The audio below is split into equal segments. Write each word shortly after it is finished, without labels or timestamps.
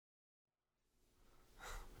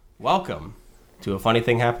Welcome to A Funny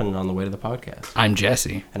Thing Happened on the Way to the Podcast. I'm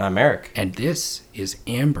Jesse. And I'm Eric. And this is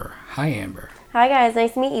Amber. Hi, Amber. Hi, guys.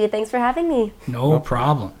 Nice to meet you. Thanks for having me. No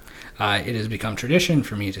problem. It has become tradition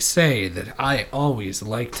for me to say that I always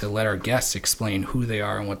like to let our guests explain who they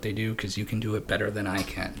are and what they do, because you can do it better than I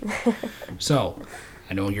can. So,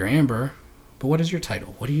 I know you're Amber, but what is your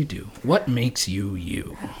title? What do you do? What makes you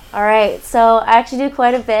you? All right. So I actually do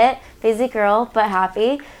quite a bit. Busy girl, but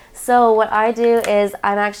happy. So what I do is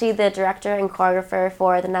I'm actually the director and choreographer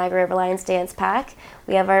for the Niagara River Lions Dance Pack.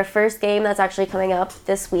 We have our first game that's actually coming up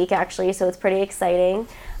this week, actually, so it's pretty exciting.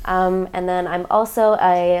 And then I'm also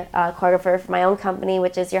a choreographer for my own company,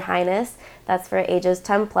 which is Your Highness. That's for ages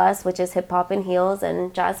 10 plus, which is hip hop and heels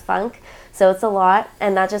and jazz funk. So it's a lot,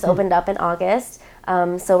 and that just opened up in August.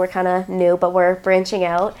 So we're kind of new, but we're branching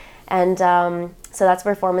out. And so that's a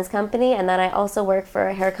performance company. And then I also work for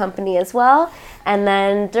a hair company as well. And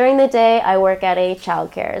then during the day, I work at a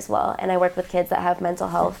childcare as well. And I work with kids that have mental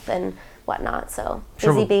health and whatnot. So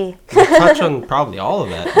busy bee. We'll touch on probably all of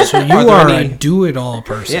that. So you are a do-it-all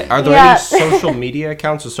person. Yeah. Are there any social media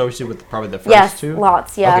accounts associated with probably the first two? Yes,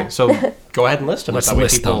 lots, yeah. Okay, so go ahead and list them. Let's that way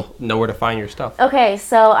list people them. know where to find your stuff. Okay,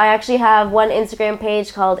 so I actually have one Instagram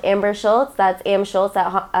page called Amber Schultz. That's Am Schultz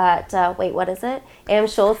at wait, what is it? Am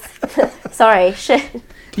Schultz. Sorry, shit.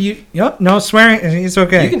 No swearing. It's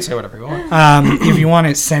okay. You can say whatever you want. If you want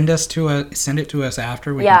to send it to us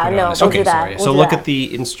after. We can put it on the we'll do that. story. We'll So do look that. at the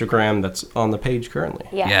Instagram that's on the page currently.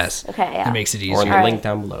 Yes. Okay, yeah. It makes it Or in easier. the link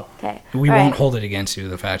down below. Okay. We All won't right. hold it against you,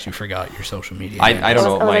 the fact you forgot your social media. I don't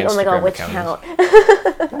know what my Oh my god, Instagram which account count?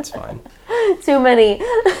 is. That's fine. Too many.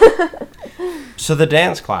 So the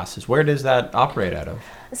dance classes, where does that operate out of?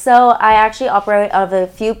 So I actually operate out of a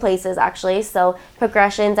few places, actually. So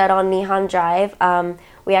Progressions out on Nehan Drive.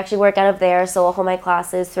 We actually work out of there, so I'll hold my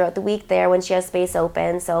classes throughout the week there when she has space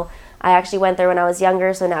open. So I actually went there when I was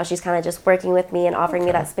younger, so now she's kind of just working with me and offering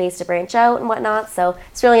me that space to branch out and whatnot. So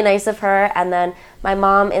it's really nice of her. And then my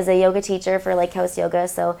mom is a yoga teacher for Lake House Yoga,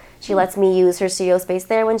 so she lets me use her studio space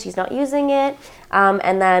there when she's not using it.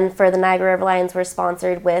 And then for the Niagara River Lions, we're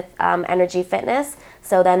sponsored with Energy Fitness.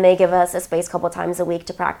 So then they give us a space a couple times a week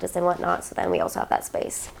to practice and whatnot. So then we also have that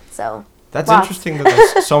space. So That's lots. interesting that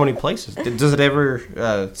there's so many places. Does it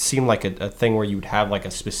ever seem like a thing where you would have like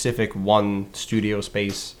a specific one studio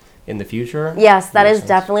space in the future? Yes, that Makes is sense.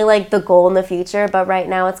 definitely like the goal in the future. But right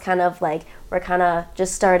now it's kind of like we're kind of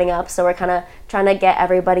just starting up. So we're kind of trying to get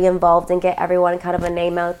everybody involved and get everyone kind of a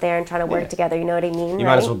name out there and trying to work together. You know what I mean? You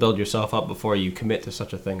might as well build yourself up before you commit to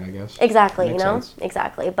such a thing, I guess. Exactly, Makes you know? sense.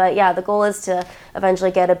 Exactly. But yeah, the goal is to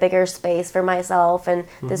eventually get a bigger space for myself and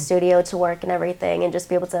the studio to work and everything and just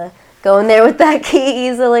be able to go in there with that key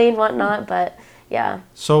easily and whatnot. But yeah.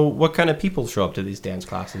 So what kind of people show up to these dance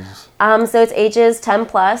classes? So it's ages 10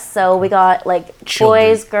 plus. So we got like Children.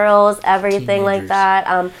 boys, girls, everything like Teenagers.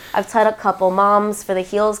 that. I've taught a couple moms for the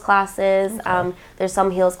heels classes. There's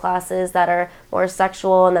some heels classes that are more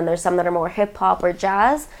sexual, and then there's some that are more hip hop or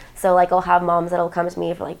jazz. So like I'll have moms that'll come to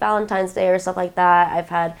me for like Valentine's Day or stuff like that. I've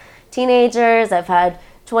had teenagers, I've had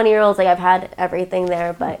 20-year-olds, like I've had everything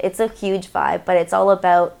there, but it's a huge vibe. But it's all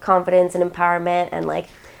about confidence and empowerment, and like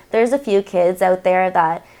there's a few kids out there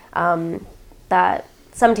that that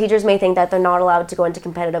some teachers may think that they're not allowed to go into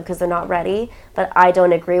competitive because they're not ready, but I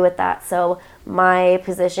don't agree with that. So my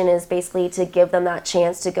position is basically to give them that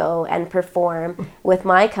chance to go and perform with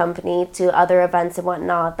my company to other events and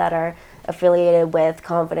whatnot that are affiliated with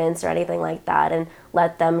confidence or anything like that, and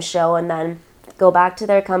let them show and then go back to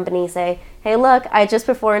their company, say, hey, look, I just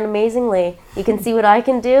performed amazingly. You can see what I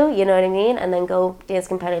can do, you know what I mean? And then go dance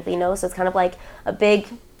competitively, you know? So it's kind of like a big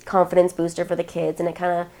confidence booster for the kids, and it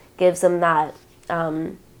kind of gives them that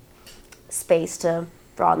space to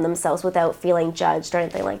broaden themselves without feeling judged or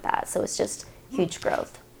anything like that. So it's just huge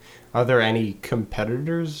growth. Are there any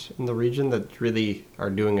competitors in the region that really are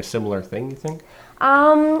doing a similar thing, you think?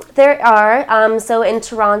 There are. So in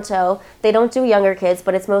Toronto, they don't do younger kids,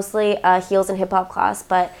 but it's mostly a heels and hip hop class.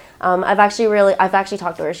 But I've actually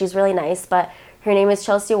talked to her. She's really nice. But her name is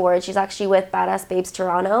Chelsea Ward. She's actually with Badass Babes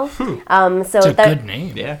Toronto. It's a good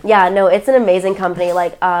name. Yeah. Yeah, no, it's an amazing company.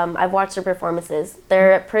 Like, I've watched their performances.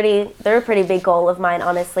 They're a pretty big goal of mine,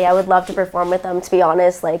 honestly. I would love to perform with them, to be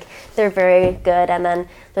honest. Like, they're very good. And then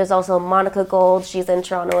there's also Monica Gold. She's in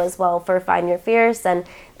Toronto as well for Find Your Fierce, and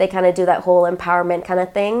they kind of do that whole empowerment kind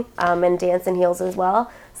of thing, and dance and heels as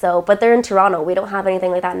well. So, but they're in Toronto. We don't have anything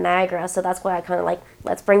like that in Niagara, so that's why I kind of like,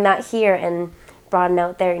 let's bring that here and broaden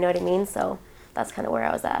out there, you know what I mean? So that's kind of where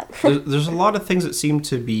I was at. There's a lot of things that seem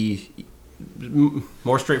to be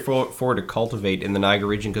more straightforward to cultivate in the Niagara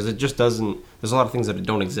region, because it just doesn't. There's a lot of things that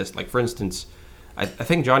don't exist. Like, for instance, I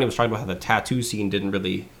think Johnny was talking about how the tattoo scene didn't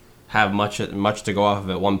really have much to go off of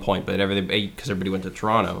at one point, but because everybody went to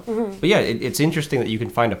Toronto. Mm-hmm. But yeah, it's interesting that you can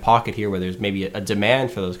find a pocket here where there's maybe a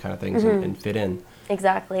demand for those kind of things and fit in.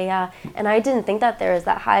 Exactly, yeah. And I didn't think that there was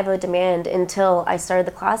that high of a demand until I started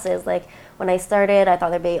the classes. Like, when I started, I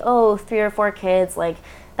thought there'd be, 3 or 4 kids, like,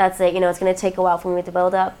 that's it, it's going to take a while for me to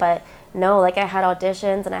build up. But no, like, I had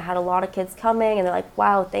auditions, and I had a lot of kids coming, and they're like,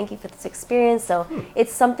 wow, thank you for this experience. So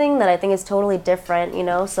it's something that I think is totally different,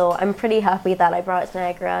 so I'm pretty happy that I brought it to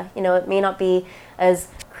Niagara. It may not be as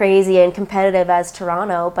crazy and competitive as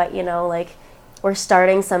Toronto, but, like, we're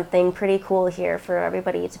starting something pretty cool here for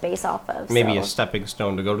everybody to base off of. Maybe a stepping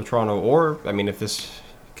stone to go to Toronto, or, I mean, if this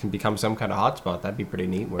can become some kind of hotspot, that'd be pretty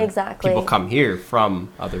neat. Where exactly. People come here from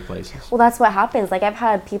other places. Well, that's what happens. Like, I've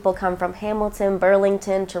had people come from Hamilton,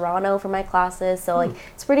 Burlington, Toronto for my classes, so, like,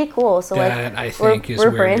 it's pretty cool. So, that, like, I think, is we're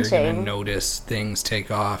where branching. you're going to notice things take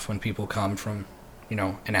off when people come from,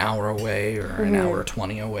 an hour away or an hour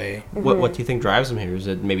 20 away. What do you think drives them here? Is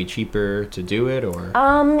it maybe cheaper to do it, or?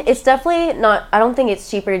 It's definitely not. I don't think it's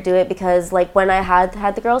cheaper to do it because, like, when I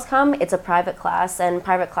had the girls come, it's a private class, and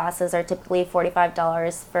private classes are typically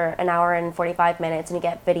 $45 for an hour and 45 minutes, and you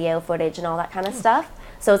get video footage and all that kind of stuff.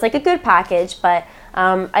 So it's like a good package, but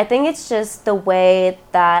I think it's just the way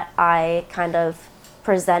that I kind of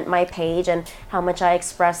present my page and how much I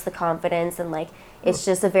express the confidence, and, like, it's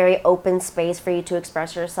just a very open space for you to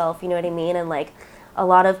express yourself, you know what I mean? And, like, a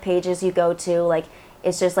lot of pages you go to, like,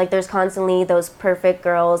 it's just, like, there's constantly those perfect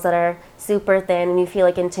girls that are super thin and you feel,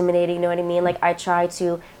 like, intimidating, you know what I mean? Like, I try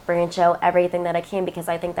to branch out everything that I can because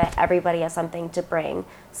I think that everybody has something to bring.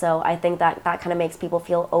 So I think that kind of makes people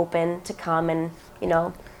feel open to come and,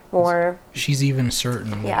 more. She's even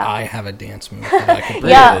certain that I have a dance move that I could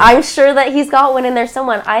bring. Yeah, I'm sure that he's got one in there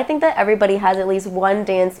somewhere. I think that everybody has at least one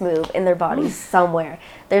dance move in their body somewhere.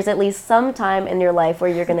 There's at least some time in your life where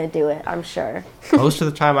you're going to do it, I'm sure. Most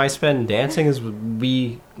of the time I spend dancing is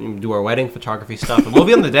we do our wedding photography stuff, and we'll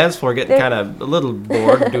be on the dance floor getting kind of a little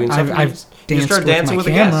bored doing something. You start dancing with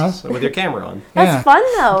a guest, with your camera on. That's fun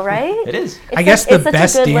though, right? It is. I guess the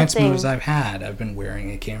best dance moves I've had, I've been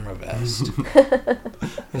wearing a camera vest.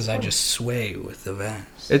 Because I just sway with the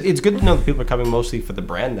vest. It's good to know that people are coming mostly for the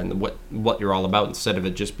brand and what you're all about, instead of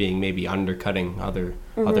it just being maybe undercutting other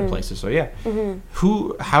places. So yeah,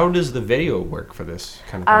 how does the video work for this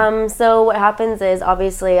kind of thing? So what happens is,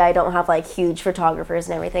 obviously I don't have, like, huge photographers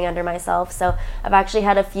and everything under myself. So I've actually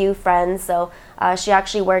had a few friends. So she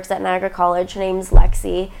actually works at Niagara College. Her name's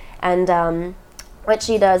Lexi, and what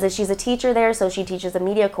she does is she's a teacher there, so she teaches a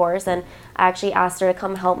media course, and I actually asked her to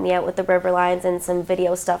come help me out with the river lines and some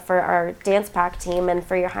video stuff for our dance pack team and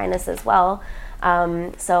for Your Highness as well.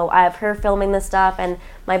 So I have her filming the stuff, and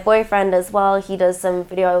my boyfriend as well, he does some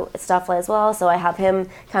video stuff as well, so I have him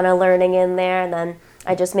kind of learning in there, and then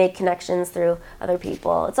I just make connections through other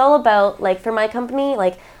people. It's all about, like, for my company,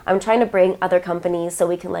 like, I'm trying to bring other companies so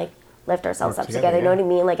we can, like, lift ourselves up together, you know what I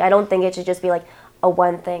mean? Like, I don't think it should just be, like, a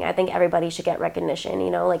one thing. I think everybody should get recognition,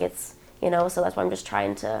 like, it's, so that's why I'm just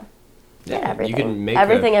trying to get everything. You can make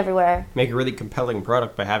everything everywhere. Make a really compelling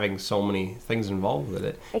product by having so many things involved with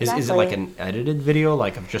it. Exactly. Is it like an edited video,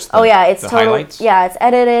 like of just it's the highlights? Yeah, it's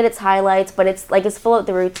edited, it's highlights, but it's like it's full of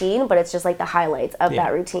the routine, but it's just like the highlights of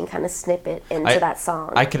that routine kind of snippet into that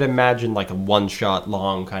song. I could imagine like a one-shot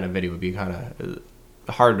long kind of video would be kind of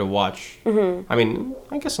hard to watch. I mean,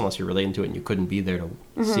 I guess unless you're really into it and you couldn't be there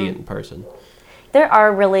to see it in person. There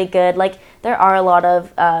are really good, like, there are a lot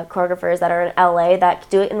of choreographers that are in LA that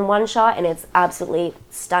do it in one shot, and it's absolutely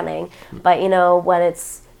stunning. But, when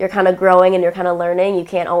you're kind of growing and you're kind of learning, you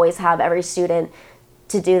can't always have every student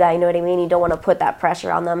to do that, you know what I mean? You don't want to put that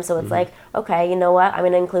pressure on them, so it's like, okay, you know what, I'm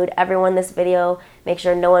going to include everyone in this video, make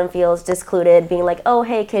sure no one feels discluded, being like, oh,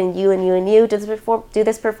 hey, can you and you and you do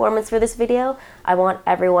this performance for this video? I want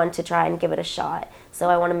everyone to try and give it a shot. So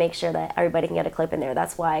I want to make sure that everybody can get a clip in there.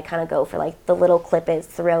 That's why I kind of go for, like, the little clip is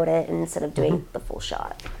throughout it instead of doing the full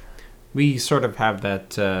shot. We sort of have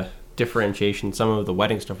that differentiation, some of the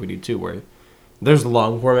wedding stuff we do too, where there's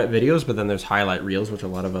long format videos, but then there's highlight reels, which a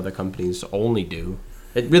lot of other companies only do.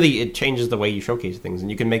 It changes the way you showcase things,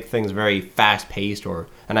 and you can make things very fast paced,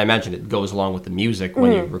 and I imagine it goes along with the music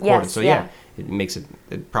when you record it. So it makes it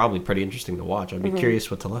probably pretty interesting to watch. I'd be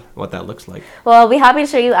curious what that looks like. Well, I'll be happy to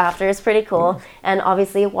show you after. It's pretty cool. And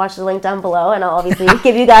obviously watch the link down below, and I'll obviously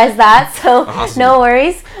give you guys that, so awesome. No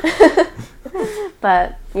worries.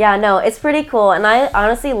 But yeah, no, it's pretty cool, and I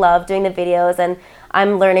honestly love doing the videos, and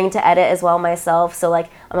I'm learning to edit as well myself, so, like,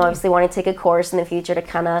 I'm obviously wanting to take a course in the future to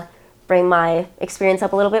kind of bring my experience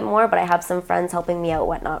up a little bit more, but I have some friends helping me out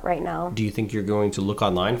whatnot right now. Do you think you're going to look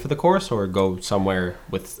online for the course or go somewhere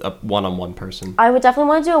with a one-on-one person? I would definitely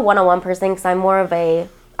want to do a one-on-one person because I'm more of a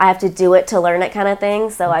I have to do it to learn it kind of thing.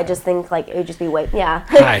 So I just think like it would just be way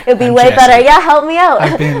Hi, it would be I'm way Jesse. better. Yeah, help me out.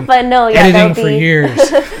 I've been but no, yeah, that editing would for be.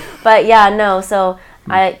 years. But yeah, no. So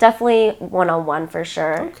I definitely one-on-one for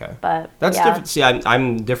sure. Okay. But That's yeah. different. See,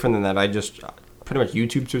 I'm different than that. I just pretty much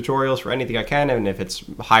YouTube tutorials for anything I can, and if it's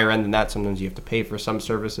higher end than that, sometimes you have to pay for some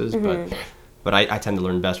services. But I tend to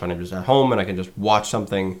learn best when I'm just at home and I can just watch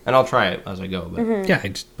something, and I'll try it as I go. But Yeah, I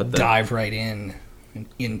just dive right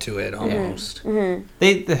into it almost.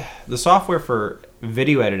 the software for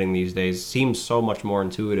video editing these days seems so much more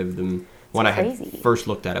intuitive than when I had crazy. first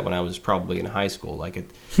looked at it when I was probably in high school. Like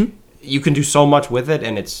you can do so much with it,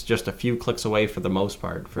 and it's just a few clicks away for the most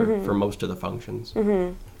part for most of the functions.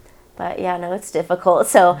 But yeah, no, it's difficult.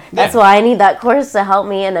 So that's Yeah. why I need that course to help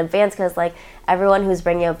me in advance, because like everyone who's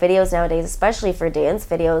bringing out videos nowadays, especially for dance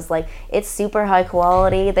videos, like it's super high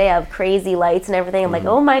quality. They have crazy lights and everything. I'm like,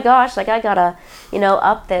 oh my gosh, like I gotta,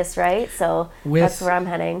 up this, right? So that's where I'm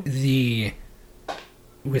heading.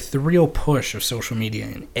 With the real push of social media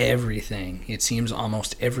and everything, it seems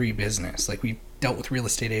almost every business, like we dealt with real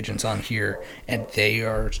estate agents on here, and they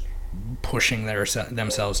are pushing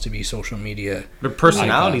themselves to be social media. The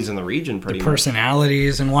personalities in the region, pretty much.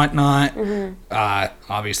 Personalities and whatnot.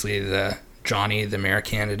 Obviously, the Johnny, the mayor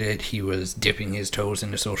candidate, he was dipping his toes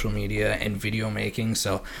into social media and video making.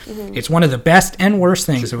 So it's one of the best and worst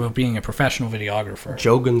things about being a professional videographer.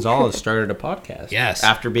 Joe Gonzalez started a podcast. Yes.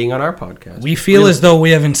 After being on our podcast. We feel as though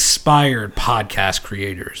we have inspired podcast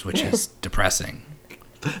creators, which is depressing.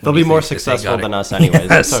 They'll be more think that they successful got it? than us anyways.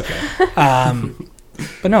 Yes. It's okay.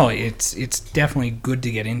 But no, it's definitely good to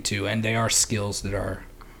get into, and they are skills that are,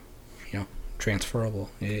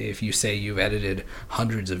 transferable. If you say you've edited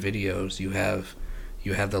hundreds of videos, you have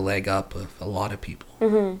the leg up of a lot of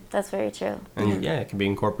people. That's very true. And yeah, it can be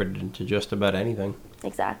incorporated into just about anything.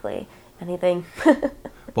 Exactly. Anything.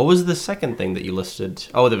 What was the second thing that you listed?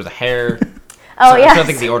 Oh, there was a hair. Oh, I'm yes. trying to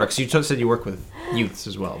think of the order, because you said you work with youths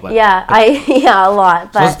as well. But Yeah, a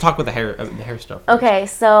lot. So let's But talk with the hair stuff. okay,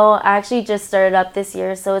 so I actually just started up this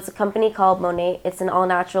year. So it's a company called Monate. It's an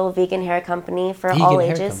all-natural vegan hair company for all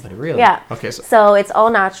Vegan hair ages. company, really? Yeah. Okay, so it's all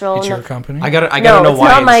natural. It's No- your company? I gotta No, know it's why.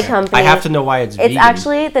 not my company. I have to know why it's It's vegan.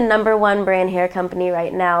 actually the #1 brand hair company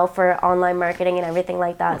right now for online marketing and everything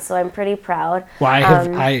like that. So I'm pretty proud. Well,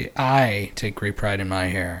 I take great pride in my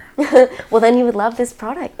hair. Well, then you would love this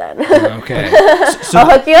product then. Okay. I'll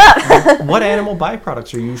hook you up. What animal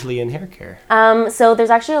byproducts are usually in hair care? So there's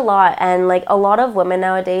actually a lot, and like a lot of women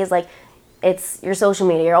nowadays, like it's your social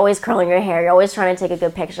media. You're always curling your hair. You're always trying to take a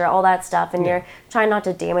good picture, all that stuff, and you're trying not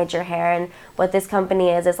to damage your hair. And what this company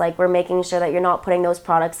is like we're making sure that you're not putting those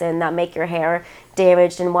products in that make your hair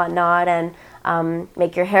damaged and whatnot, and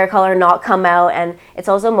make your hair color not come out. And it's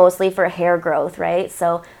also mostly for hair growth, right?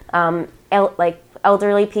 So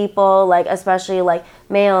elderly people, like especially like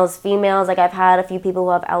males, females, like I've had a few people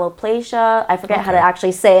who have alopecia. I forget how to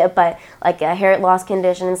actually say it, but like a hair loss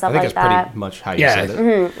condition and I stuff think like that's that. pretty much how you Yeah. said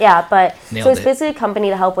it. Yeah, but Nailed so it's it. basically a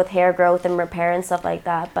company to help with hair growth and repair and stuff like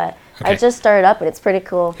that. But I Okay. just started up and it's pretty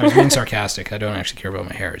cool. I was being sarcastic. I don't actually care about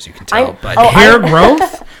my hair, as you can I- tell. But oh, hair I-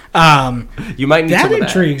 growth, You might need that some of that.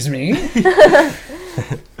 intrigues me.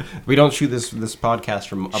 We don't shoot this podcast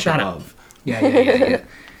from up Shut up. above. Yeah.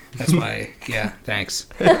 That's why. Yeah, thanks.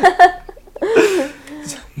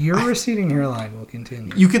 Your receding hairline will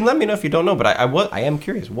continue. You can let me know if you don't know, but I am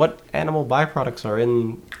curious. What animal byproducts are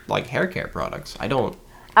in like hair care products? I don't.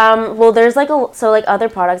 Well, there's like other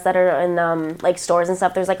products that are in like stores and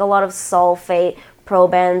stuff. There's like a lot of sulfate,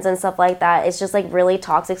 probens and stuff like that. It's just like really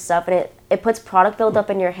toxic stuff, and it puts product buildup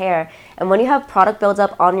in your hair. And when you have product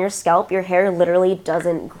buildup on your scalp, your hair literally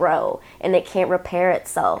doesn't grow and it can't repair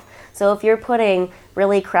itself. So if you're putting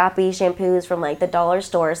really crappy shampoos from like the dollar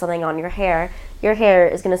store or something on your hair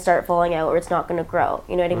is going to start falling out or it's not going to grow.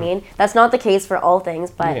 You know what I mean? That's not the case for all things,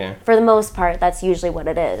 but Yeah. for the most part, that's usually what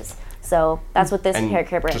it is. So that's what this And hair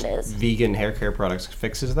care brand just is. Vegan hair care products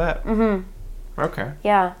fixes that. Okay.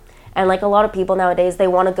 Yeah. And like a lot of people nowadays, they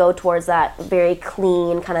want to go towards that very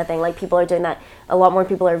clean kind of thing. Like people are doing that. A lot more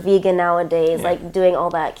people are vegan nowadays, like doing all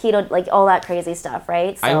that keto, like all that crazy stuff,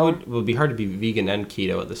 right? So, It would be hard to be vegan and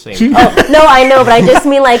keto at the same time. Oh, no, I know, but I just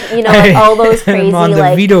mean like, like all those I'm crazy, on the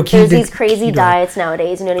like veto there's keto- these crazy keto. diets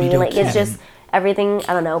nowadays, you know what I mean? Veto Like it's keto. just everything,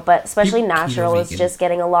 I don't know, but especially Keto natural is vegan. just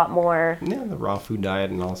getting a lot more. Yeah, the raw food diet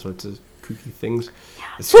and all sorts of kooky things.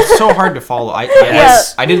 It's just so hard to follow. I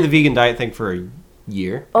did the vegan diet thing for a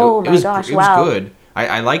year. Oh it my was, gosh, it wow. was good.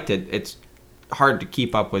 I liked it. It's hard to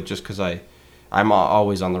keep up with just because I'm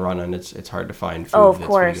always on the run and it's hard to find food Oh, of that's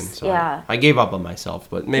course, vegan. So yeah. I gave up on myself,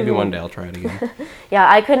 but maybe one day I'll try it again. Yeah,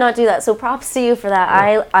 I could not do that. So props to you for that.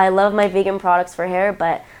 I love my vegan products for hair,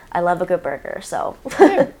 but I love a good burger. So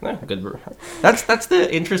Good. That's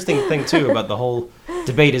the interesting thing too about the whole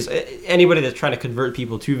debate is anybody that's trying to convert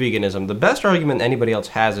people to veganism. The best argument anybody else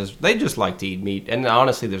has is they just like to eat meat, and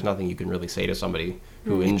honestly, there's nothing you can really say to somebody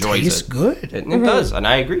who enjoys Tastes it. good. It does, and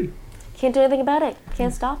I agree. can't do anything about it.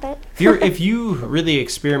 Can't stop it. If you really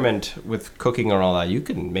experiment with cooking or all that, you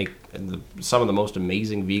can make some of the most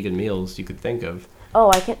amazing vegan meals you could think of.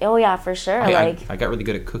 Oh, I can. Oh, yeah, for sure. I got really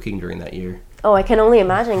good at cooking during that year. Oh, I can only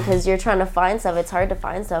imagine because you're trying to find stuff. It's hard to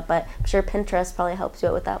find stuff, but I'm sure Pinterest probably helps you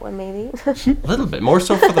out with that one, maybe. A little bit more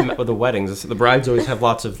so for the weddings. The brides always have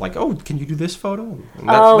lots of like, oh, can you do this photo? And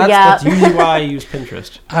that's usually why I use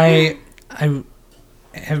Pinterest. I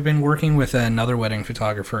have been working with another wedding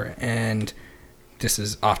photographer, and this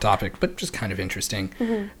is off topic, but just kind of interesting.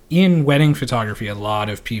 Mm-hmm. In wedding photography, a lot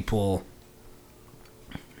of people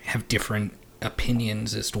have different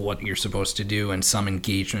opinions as to what you're supposed to do, and some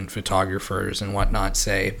engagement photographers and whatnot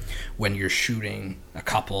say when you're shooting a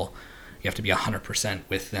couple, you have to be 100%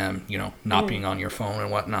 with them, not being on your phone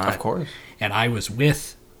and whatnot. Of course. And I was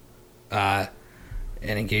with an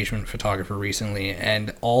engagement photographer recently,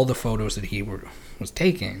 and all the photos that he was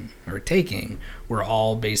taking were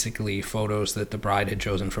all basically photos that the bride had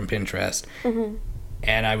chosen from Pinterest. Mm-hmm.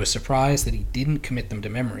 And I was surprised that he didn't commit them to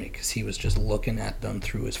memory because he was just looking at them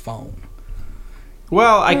through his phone.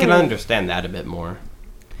 Well, I can understand that a bit more.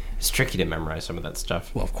 It's tricky to memorize some of that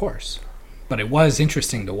stuff. Well, of course. But it was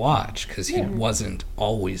interesting to watch because he wasn't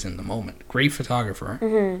always in the moment. Great photographer.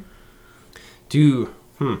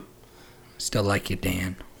 Mm-hmm. Still like you,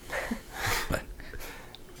 Dan. But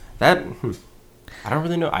I don't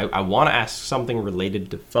really know. I want to ask something related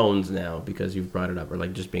to phones now because you've brought it up, or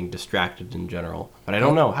like just being distracted in general. But I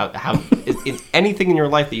don't know how is anything in your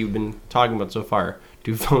life that you've been talking about so far.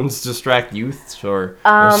 Do phones distract youths or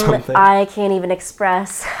something? I can't even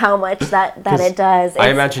express how much that it does. I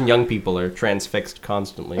imagine young people are transfixed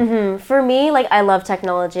constantly. Mm-hmm. For me, I love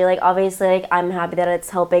technology. Obviously, I'm happy that it's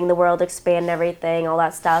helping the world expand and everything, all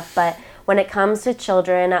that stuff. But when it comes to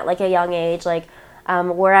children at a young age,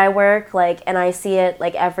 where I work, and I see it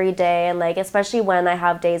every day, and especially when I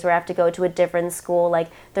have days where I have to go to a different school,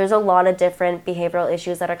 there's a lot of different behavioral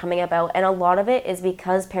issues that are coming about, and a lot of it is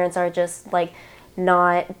because parents are just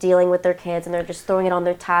not dealing with their kids, and they're just throwing it on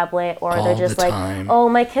their tablet, or they're just oh,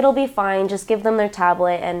 my kid will be fine, just give them their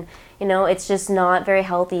tablet. And it's just not very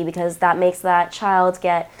healthy because that makes that child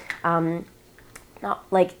get not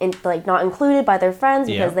included by their friends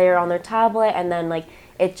because they're on their tablet, and then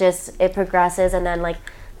it progresses, and then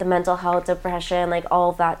the mental health, depression, all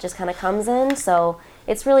of that just kind of comes in. So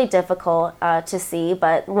it's really difficult to see.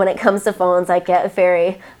 But when it comes to phones, I get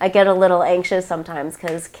a little anxious sometimes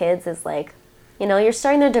because kids is you're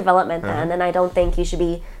starting their development then, and I don't think you should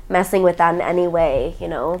be messing with that in any way,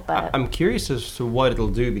 but I'm curious as to what it'll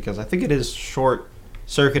do, because I think it is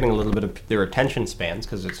short-circuiting a little bit of their attention spans,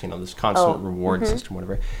 because it's, this constant reward system,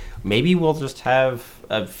 whatever. Maybe we'll just have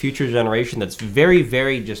a future generation that's very,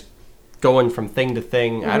 very just going from thing to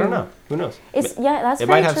thing. I don't know. Who knows? That's very true. It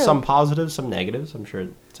might have some positives, some negatives. I'm sure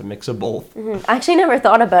it's a mix of both. Mm-hmm. I actually never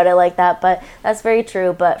thought about it like that, but that's very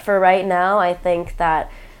true. But for right now, I think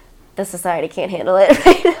that the society can't handle it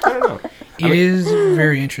right now. I don't know. It is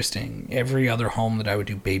very interesting. Every other home that I would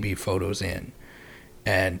do baby photos in,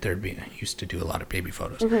 and I used to do a lot of baby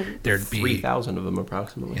photos. Mm-hmm. There'd be 3,000 of them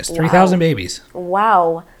approximately. Yes, 3,000 babies.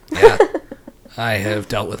 Wow. Yeah. I have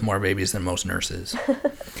dealt with more babies than most nurses.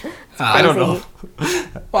 I don't know.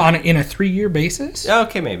 In a 3-year basis?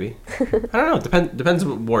 Okay, maybe. I don't know. Depends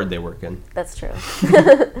what ward they work in. That's true.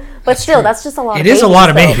 But still, that's just a lot of babies. It is a lot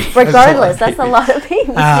of babies. babies. Regardless, that's a lot of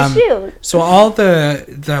babies to shoot. So all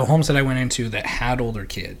the homes that I went into that had older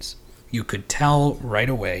kids, you could tell right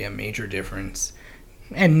away a major difference,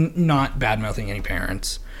 and not bad-mouthing any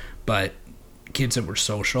parents, but kids that were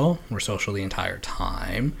social the entire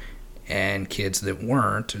time, and kids that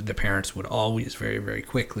weren't, the parents would always very, very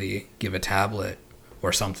quickly give a tablet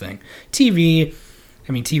or something. TV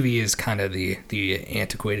is kind of the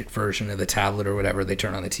antiquated version of the tablet or whatever. They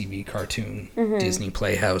turn on the TV cartoon, Disney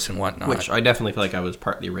Playhouse and whatnot. Which I definitely feel like I was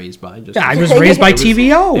partly raised by. I was raised by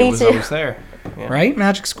TVO. It was always there. Yeah. Right?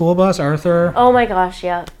 Magic School Bus, Arthur. Oh my gosh,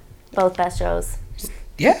 yeah. Both best shows.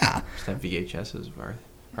 Yeah. Just have VHSs of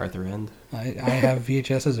Arthur End. I have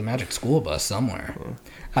VHS as a Magic School Bus somewhere.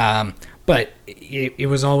 Yeah. But it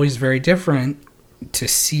was always very different to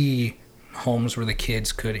see homes where the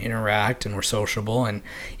kids could interact and were sociable, and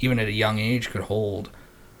even at a young age could hold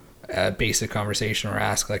a basic conversation or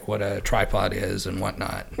ask what a tripod is and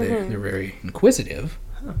whatnot. They're very inquisitive.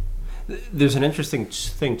 There's an interesting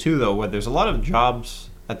thing too, though, where there's a lot of jobs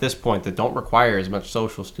at this point that don't require as much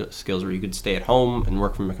social skills, where you could stay at home and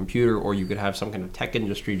work from a computer, or you could have some kind of tech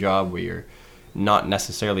industry job where you're not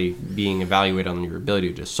necessarily being evaluated on your ability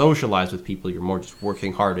to just socialize with people. You're more just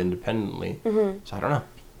working hard independently. So I don't know.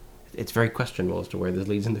 It's very questionable as to where this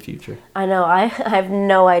leads in the future. I know. I have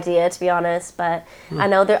no idea, to be honest, but I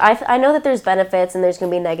know I know that there's benefits and there's going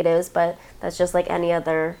to be negatives, but that's just like any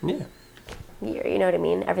other year. You know what I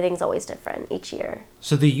mean? Everything's always different each year.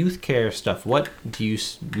 So the youth care stuff, what do you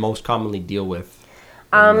most commonly deal with?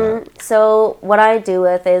 So what I do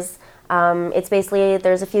with is it's basically,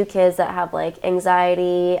 there's a few kids that have like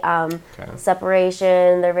anxiety,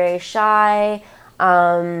 separation. They're very shy.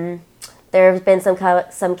 There have been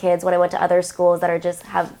some kids when I went to other schools that are just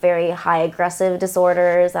have very high aggressive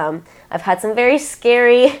disorders. I've had some very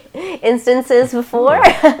scary instances before.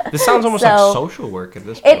 This sounds almost like social work at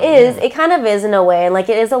this point. It is. It kind of is in a way. And like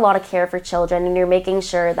it is a lot of care for children, and you're making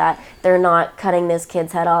sure that they're not cutting this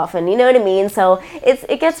kid's head off, and you know what I mean? So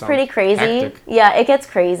it gets pretty crazy. Hectic. Yeah, it gets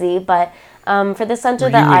crazy. But for the center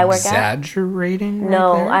that I work at. Exaggerating?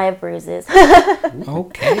 No, right I have bruises.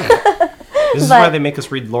 Okay. This is why they make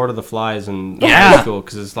us read Lord of the Flies in high school,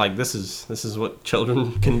 because it's like this is what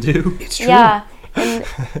children can do. It's true. Yeah,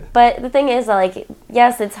 but the thing is, like,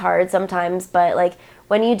 yes, it's hard sometimes, but like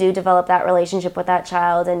when you do develop that relationship with that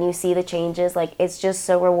child and you see the changes, like it's just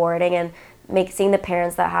so rewarding, and seeing the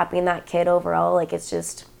parents that happy and that kid overall, like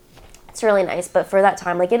it's really nice. But for that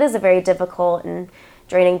time, like it is a very difficult and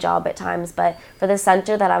draining job at times. But for the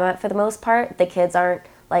center that I'm at, for the most part, the kids aren't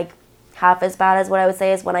like half as bad as what I would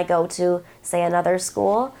say is when I go to, say, another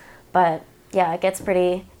school. But yeah, it gets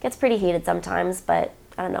pretty heated sometimes, but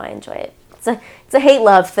I don't know, I enjoy it. It's a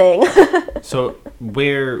hate-love thing. So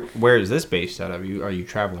where is this based out of? Are you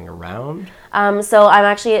traveling around? So I'm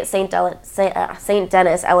actually at St.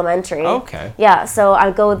 Denis Elementary. Okay. Yeah, so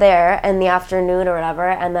I go there in the afternoon or whatever,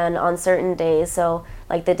 and then on certain days, so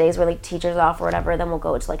like the days where like teachers are off or whatever, then we'll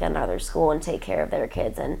go to like another school and take care of their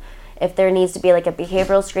kids. And if there needs to be like a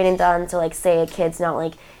behavioral screening done, so like say a kid's not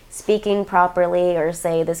like speaking properly, or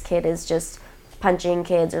say this kid is just punching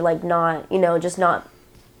kids, or like not, just not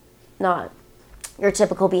your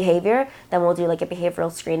typical behavior, then we'll do like a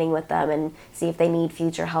behavioral screening with them and see if they need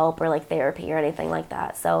future help or like therapy or anything like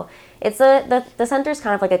that. So it's the center's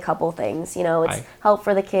kind of like a couple things, it's help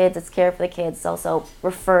for the kids, it's care for the kids, it's also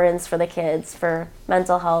reference for the kids for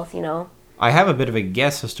mental health, I have a bit of a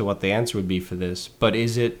guess as to what the answer would be for this, but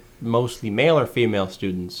is it mostly male or female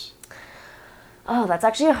students? Oh, that's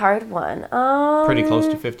actually a hard one. Pretty close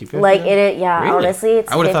to 50-50? Like it, yeah, Really? honestly,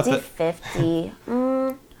 it's I would've thought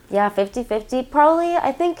 50-50. Yeah, 50-50. Probably,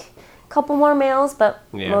 I think, a couple more males, but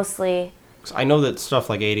mostly. I know that stuff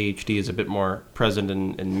like ADHD is a bit more present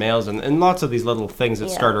in males, and lots of these little things that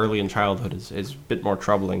start early in childhood is a bit more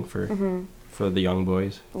troubling for the young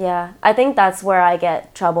boys. Yeah, I think that's where I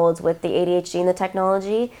get troubled with the ADHD and the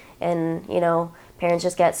technology, and, parents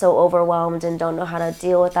just get so overwhelmed and don't know how to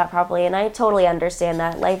deal with that properly, and I totally understand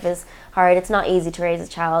that. Life is hard. It's not easy to raise a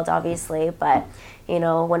child, obviously, but,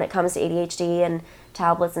 when it comes to ADHD and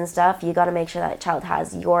tablets and stuff, you got to make sure that child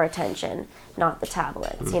has your attention, not the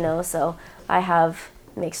tablets, so I have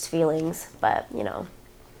mixed feelings, but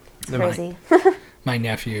it's crazy. My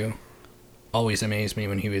nephew always amazed me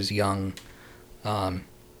when he was young.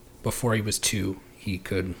 Before he was 2, he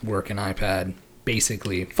could work an iPad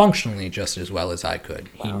basically functionally just as well as I could.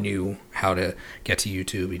 Wow. He knew how to get to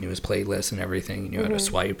YouTube, he knew his playlists and everything, he knew how to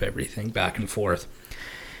swipe everything back and forth,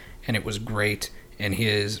 and it was great. And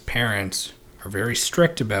his parents are very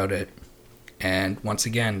strict about it. And once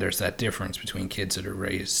again, there's that difference between kids that are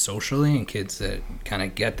raised socially and kids that kind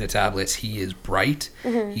of get the tablets. He is bright.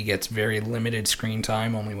 He gets very limited screen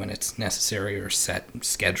time, only when it's necessary or set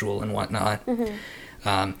schedule and whatnot.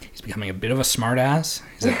 He's becoming a bit of a smartass.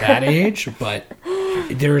 He's at that age, but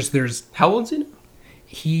there's How old is he now?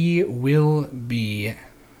 He will be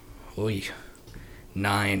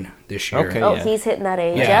 9 this year. Okay. Oh, he's hitting that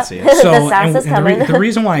age. Yeah, Yep. so the sass is coming. the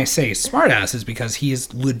reason why I say smartass is because he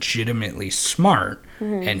is legitimately smart,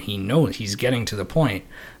 and he knows he's getting to the point.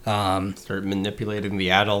 Start manipulating the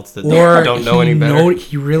adults that don't know any better.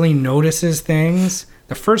 He really notices things.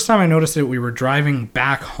 The first time I noticed it, we were driving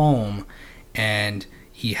back home, and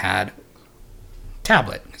he had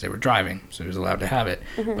tablet because they were driving, so he was allowed to have it.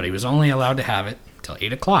 But he was only allowed to have it till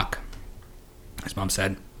 8 o'clock. His mom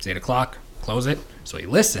said, "It's 8 o'clock. Close it." So he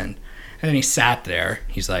listened, and then he sat there.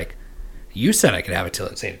 He's like, "You said I could have it till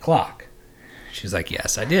it's 8 o'clock." She's like,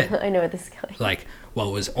 "Yes, I did." I know where this is going. Like, well,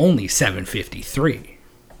 it was only 7:53.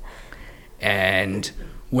 And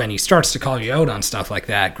when he starts to call you out on stuff like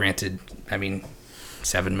that, granted, I mean,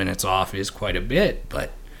 7 minutes off is quite a bit,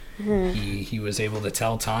 but he was able to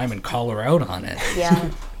tell time and call her out on it. Yeah.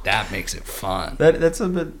 That makes it fun. That's a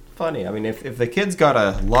bit funny. I mean, if the kid's got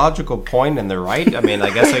a logical point and they're right, I mean,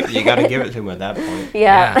 I guess you got to give it to them at that point.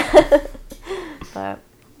 Yeah. But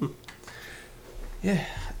Yeah,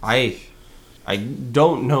 I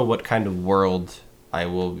don't know what kind of world I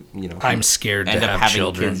will, I'm scared to end up have having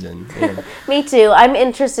children. kids in. Yeah. me too. I'm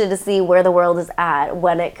interested to see where the world is at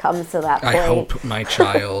when it comes to that point. I hope my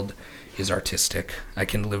child is artistic. I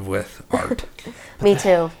can live with art. Me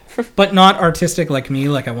too. But not artistic like me.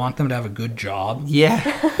 Like, I want them to have a good job. Yeah,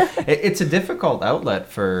 it's a difficult outlet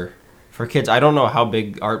for kids. I don't know how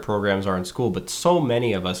big art programs are in school, but so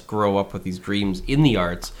many of us grow up with these dreams in the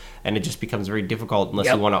arts, and it just becomes very difficult unless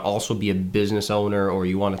Yep. you want to also be a business owner or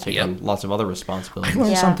you want to take Yep. on lots of other I responsibilities.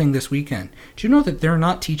 learned Yeah. something this weekend. Do you know that they're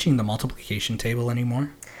not teaching the multiplication table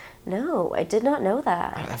anymore? No, I did not know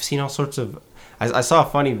that. I've seen all sorts of. I saw a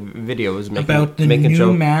funny video. It was About the making new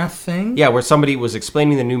joke. math thing? Yeah, where somebody was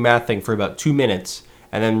explaining the new math thing for about 2 minutes,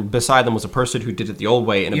 and then beside them was a person who did it the old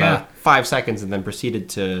way in Yeah. about 5 seconds, and then proceeded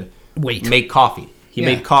to Wait. make coffee. He Yeah.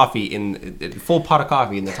 made coffee in full pot of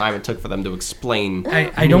coffee in the time it took for them to explain.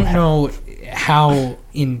 I don't know how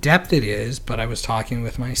in depth it is, but I was talking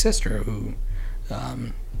with my sister, who,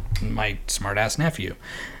 my smart-ass nephew,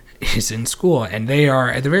 is in school, and they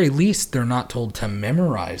are, at the very least, they're not told to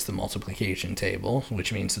memorize the multiplication table,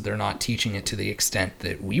 which means that they're not teaching it to the extent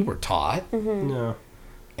that we were taught. No,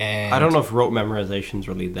 And I don't know if rote memorization's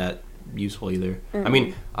really that useful either. I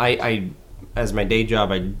mean, I as my day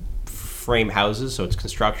job, I frame houses, so it's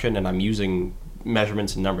construction, and I'm using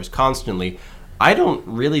measurements and numbers constantly. I don't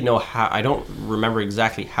really know how. I don't remember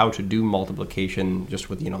exactly how to do multiplication just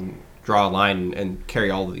with draw a line and carry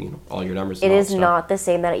all the all your numbers. It and all is that stuff. not the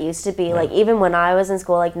same that it used to be. Like, even when I was in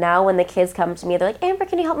school, like, now when the kids come to me, they're like, Amber,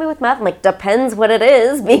 can you help me with math? I'm like, depends what it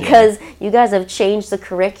is, because you guys have changed the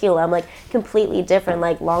curriculum, like, completely different.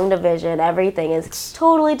 Like, long division, everything is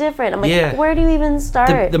totally different. I'm like, Yeah. where do you even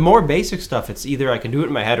start? The more basic stuff, it's either I can do it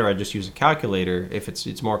in my head or I just use a calculator if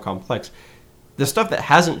it's more complex. The stuff that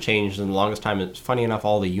hasn't changed in the longest time, it's funny enough,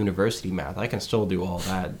 all the university math. I can still do all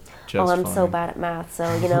that just I'm fine. so bad at math,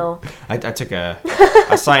 so, I took a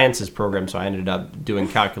sciences program, so I ended up doing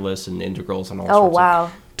calculus and integrals and all oh, sorts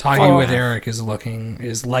wow. Talking Oh. with Eric is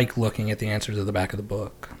like looking at the answers at the back of the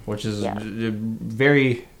book. which is Yeah. a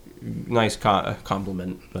very nice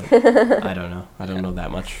compliment, but I don't know. I don't know that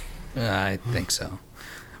much. I think so.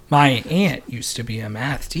 My aunt used to be a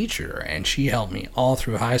math teacher, and she helped me all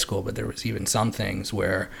through high school, but there was even some things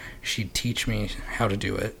where she'd teach me how to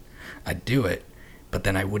do it. I'd do it, but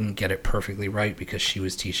then I wouldn't get it perfectly right because she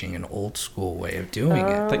was teaching an old school way of doing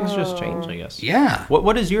it. Things just change, I guess. Yeah.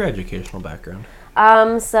 What is your educational background?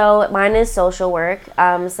 So mine is social work.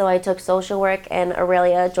 So I took social work in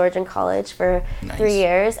Aurelia Georgian College for Nice. 3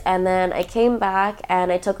 years, and then I came back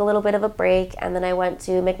and I took a little bit of a break, and then I went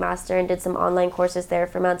to McMaster and did some online courses there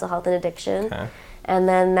for mental health and addiction. Okay. And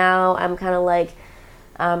then now I'm kind of like,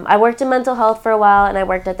 I worked in mental health for a while, and I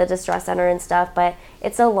worked at the distress center and stuff, but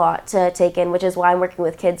it's a lot to take in, which is why I'm working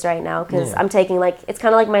with kids right now, because I'm taking, like, it's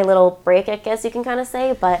kind of like my little break, I guess you can kind of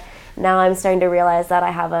say, but now I'm starting to realize that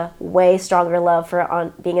I have a way stronger love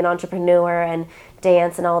for being an entrepreneur and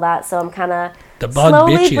dance and all that, so I'm kind of The bug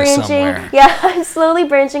bit you somewhere. Yeah, I'm slowly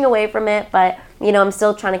branching away from it, but, I'm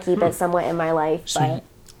still trying to keep it somewhat in my life, but...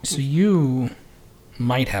 So you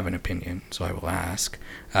might have an opinion, so I will ask.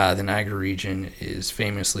 The Niagara region is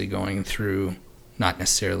famously going through not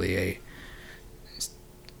necessarily a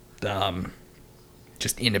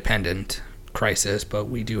just independent crisis, but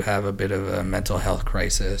we do have a bit of a mental health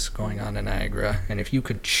crisis going on in Niagara. And if you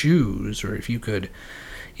could choose, or if you could,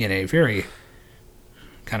 in a very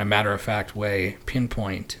kind of matter-of-fact way,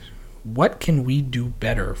 pinpoint, what can we do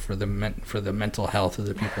better for the mental health of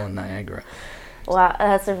the people in Niagara? Wow,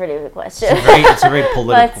 that's a pretty good question. It's a very political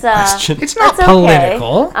But, question. It's not That's okay.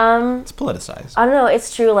 political. It's politicized. I don't know.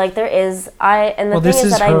 It's true. Like there is, and the Well, thing this is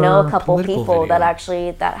is that I know a her couple political people that video.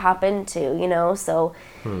 actually that happened to. So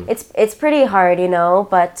it's pretty hard,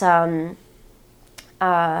 But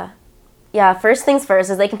yeah. First things first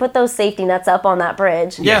is they can put those safety nets up on that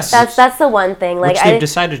bridge. Yes. That's the one thing. Like Which they've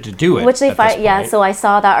decided to do it. which they at this find. Yeah. point. So I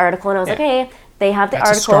saw that article and I was like, Yeah. hey, they have the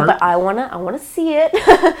That's a article, but start. I wanna see it.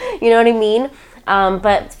 You know what I mean?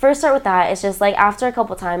 But first start with that. It's just like after a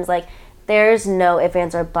couple times, like there's no ifs,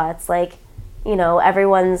 ands, or buts. Like,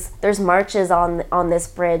 there's marches on this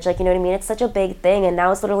bridge. Like, you know what I mean? It's such a big thing, and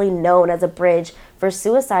now it's literally known as a bridge for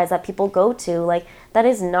suicides that people go to. Like, that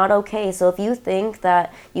is not okay. So if you think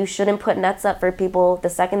that you shouldn't put nets up for people the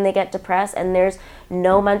second they get depressed, and there's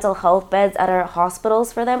no mental health beds at our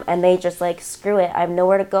hospitals for them, and they just like, screw it, I have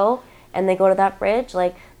nowhere to go, and they go to that bridge,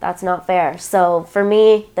 like, that's not fair. So for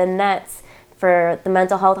me, the nets for the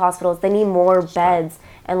mental health hospitals, they need more beds.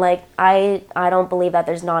 And like I don't believe that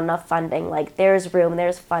there's not enough funding. Like there's room,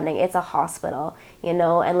 there's funding. It's a hospital, you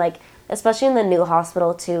know, and like especially in the new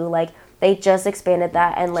hospital too, like they just expanded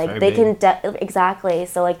that, and like they can exactly.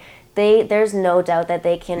 So like there's no doubt that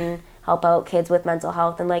they can help out kids with mental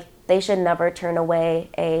health, and like they should never turn away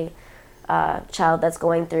a child that's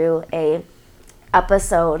going through a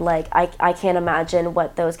episode. Like I can't imagine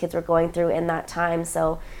what those kids were going through in that time.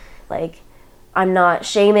 So like I'm not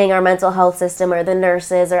shaming our mental health system or the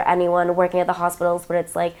nurses or anyone working at the hospitals, but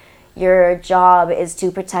it's like your job is to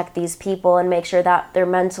protect these people and make sure that they're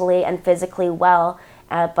mentally and physically well.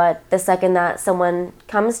 But the second that someone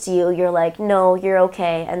comes to you, you're like, no, you're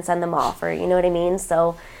okay, and send them off, or you know what I mean?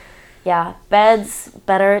 So yeah, beds,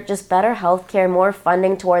 better healthcare, more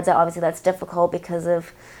funding towards it. Obviously that's difficult because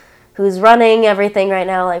of who's running everything right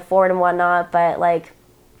now, like Ford and whatnot, but like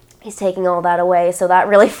he's taking all that away. So that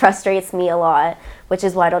really frustrates me a lot, which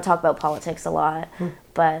is why I don't talk about politics a lot.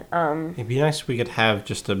 But it'd be nice if we could have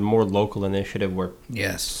just a more local initiative where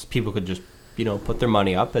people could just, you know, put their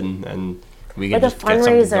money up and we could like just a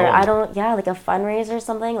fundraiser. Get like a fundraiser or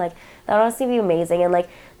something. Like that would honestly be amazing. And like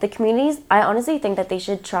the communities, I honestly think that they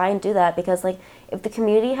should try and do that, because like if the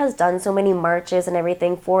community has done so many marches and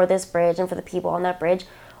everything for this bridge and for the people on that bridge,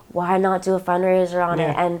 why not do a fundraiser on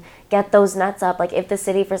it and get those nets up? Like if the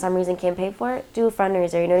city for some reason can't pay for it, do a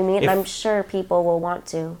fundraiser, you know what I mean? And I'm sure people will want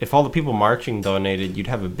to. If all the people marching donated, you'd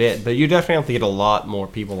have a bit, but you definitely have to get a lot more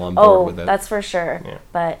people on board with it. That's for sure. Yeah.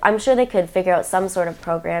 But I'm sure they could figure out some sort of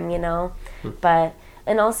program, you know? But,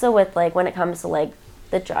 and also with like, when it comes to like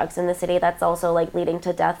the drugs in the city, that's also like leading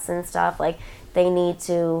to deaths and stuff. Like they need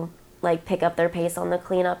to like pick up their pace on the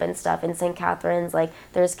cleanup and stuff. In St. Catharines, like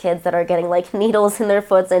there's kids that are getting like needles in their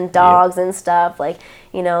foots and dogs and stuff, like,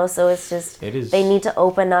 you know, so it's just they need to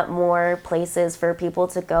open up more places for people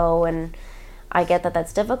to go. And I get that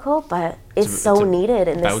that's difficult, but it's needed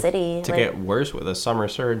in the city to get worse with a summer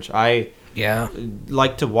surge. I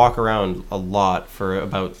like to walk around a lot for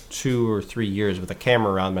about 2 or 3 years with a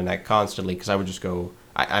camera around my neck constantly, because I would just go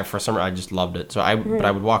for summer, I just loved it. So but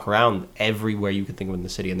I would walk around everywhere you could think of in the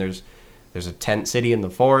city, and there's a tent city in the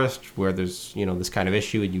forest where there's, you know, this kind of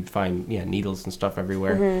issue, and you'd find needles and stuff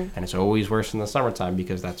everywhere, and it's always worse in the summertime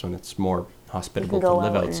because that's when it's more hospitable to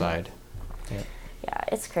live outside. Yeah,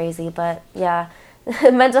 it's crazy, but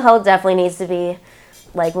mental health definitely needs to be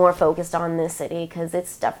like more focused on this city, because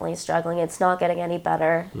it's definitely struggling. It's not getting any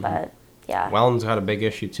better, but Welland's got a big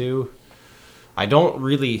issue too. I don't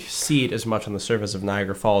really see it as much on the surface of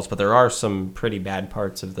Niagara Falls, but there are some pretty bad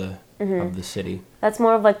parts of the city. That's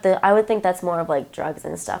more of like I would think that's more of like drugs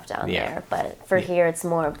and stuff down there, but for here it's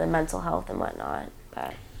more of the mental health and whatnot.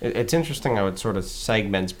 But it's interesting how it sort of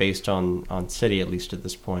segments based on city, at least at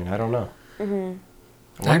this point. I don't know.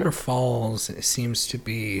 Niagara Falls seems to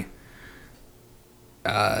be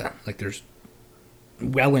like there's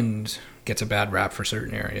Welland gets a bad rap for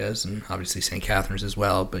certain areas, and obviously St. Catharines as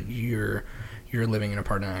well, but you're living in a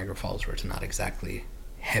part of Niagara Falls where it's not exactly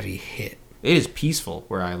heavy hit. It is peaceful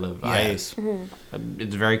where I live. It's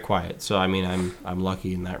very quiet, so I mean I'm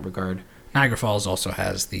lucky in that regard. Niagara Falls also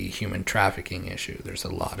has the human trafficking issue. There's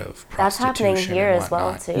a lot of prostitution. That's happening here as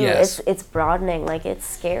well too. Yes. It's broadening. Like it's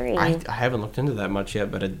scary. I haven't looked into that much yet,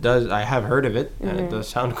 but it does. I have heard of it, and it does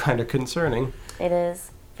sound kind of concerning. It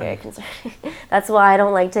is very concerning. That's why I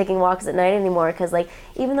don't like taking walks at night anymore, because like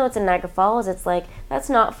even though it's in Niagara Falls, it's like that's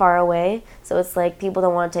not far away. So it's like people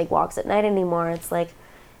don't want to take walks at night anymore. It's like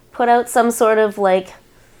put out some sort of like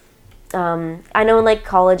I know in like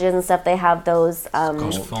colleges and stuff they have those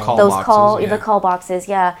call boxes.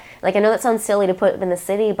 Yeah, like I know that sounds silly to put in the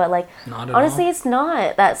city, but like honestly, it's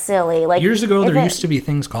not that silly. Like years ago, there used to be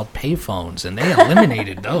things called payphones, and they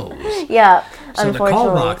eliminated those. Yeah, so the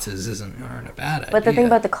call boxes aren't a bad idea. But the thing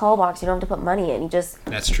about the call box, you don't have to put money in. You just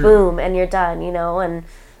boom, and you're done. You know, and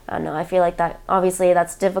I don't know. I feel like that obviously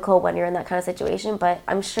that's difficult when you're in that kind of situation, but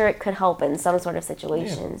I'm sure it could help in some sort of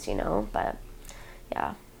situations. You know, but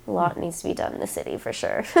yeah. A lot needs to be done in the city for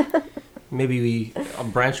sure. Maybe we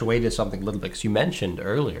branch away to something a little bit, because you mentioned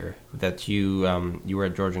earlier that you were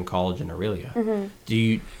at Georgian College in Orillia. Do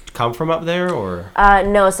you come from up there, or?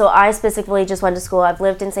 No, so I specifically just went to school. I've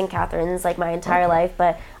lived in St. Catharines like my entire life,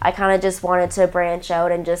 but I kind of just wanted to branch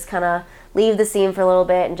out and just kind of leave the scene for a little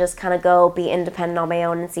bit and just kind of go be independent on my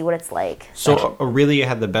own and see what it's like. So Orillia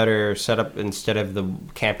had the better setup instead of the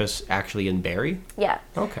campus actually in Barrie? Yeah.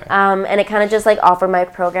 Okay. And it kind of just like offered my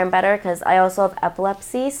program better, because I also have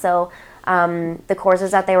epilepsy, so the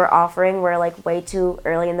courses that they were offering were like way too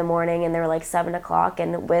early in the morning, and they were like 7 o'clock,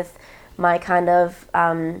 and with my kind of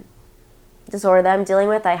disorder that I'm dealing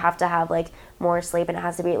with, I have to have like more sleep, and it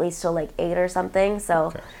has to be at least till like 8 or something.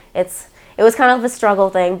 So it was kind of a struggle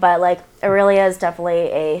thing, but like Aurelia is definitely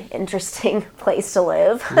a interesting place to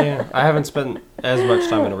live. Yeah, I haven't spent as much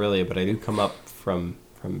time in Aurelia, but I do come up from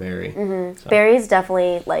Barrie. So. Barrie is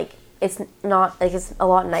definitely like, it's not like, it's a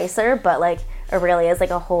lot nicer, but like Aurelia is like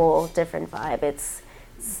a whole different vibe. It's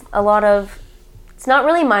a lot of, it's not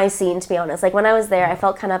really my scene, to be honest. Like when I was there, I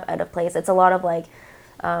felt kind of out of place. It's a lot of like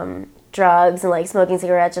drugs and like smoking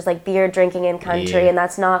cigarettes, just like beer drinking in country, and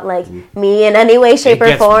that's not like me in any way, shape,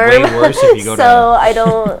 or form. It gets way worse if you go so I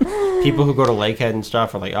don't. People who go to Lakehead and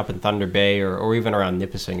stuff, or like up in Thunder Bay, or even around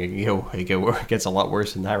Nipissing, it gets a lot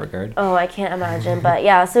worse in that regard. Oh, I can't imagine. But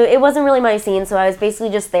yeah, so it wasn't really my scene. So I was basically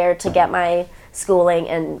just there to get my schooling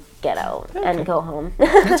and get out and go home.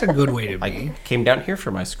 That's a good way to be. I came down here for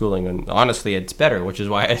my schooling, and honestly, it's better, which is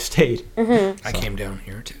why I stayed. I came down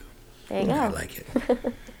here too. There you go. I like it.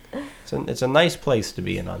 It's a nice place to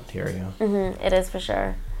be in Ontario. It is for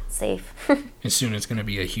sure. Safe. And soon it's going to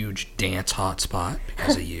be a huge dance hotspot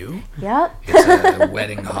because of you. Yep. It's a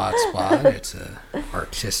wedding hotspot. It's a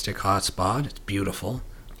artistic hotspot. It's beautiful.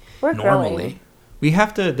 We're Normally, growing. We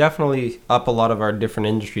have to definitely up a lot of our different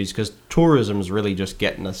industries, because tourism is really just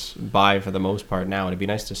getting us by for the most part now. It'd be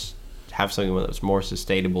nice to have something that's more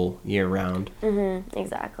sustainable year round.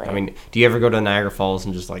 Exactly. I mean, do you ever go to Niagara Falls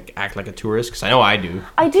and just like act like a tourist? Because I know I do.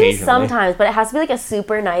 I do occasionally. sometimes, but it has to be like a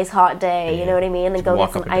super nice hot day. You know what I mean? And Just go walk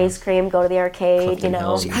get some up and down ice cream, go to the arcade. Clifton You know.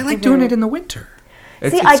 Hills. see, I like doing it in the winter.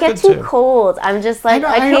 It's See, I good get too cold. I'm just like,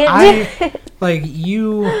 I can't do it. Like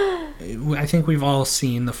you, I think we've all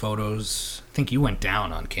seen the photos. I think you went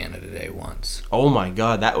down on Canada Day once. Oh my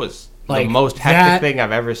god, that was Like, the most that- hectic thing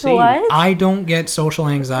I've ever seen. What? I don't get social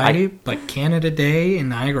anxiety, but Canada Day in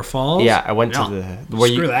Niagara Falls. Yeah, I went no, to the where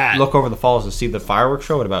screw you that. look over the falls to see the fireworks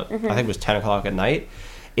show at about I think it was 10 o'clock at night.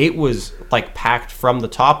 It was like packed from the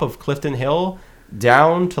top of Clifton Hill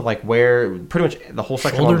down to like where pretty much the whole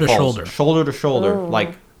section Shoulder of the to falls, shoulder. shoulder to shoulder.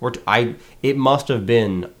 Like it must have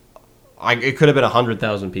been. It could have been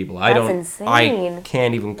 100,000 people. I That's don't. I insane.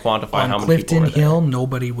 can't even quantify how On many people Clifton were there. Hill,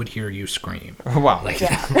 nobody would hear you scream. Wow, Like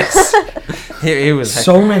Yeah. it was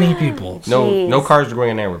so many people. no Jeez. cars were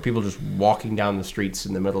going anywhere. People just walking down the streets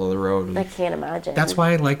in the middle of the road. I can't imagine. That's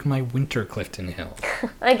why I like my winter Clifton Hill.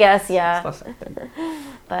 I guess, yeah. Less like that.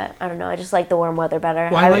 But I don't know. I just like the warm weather better.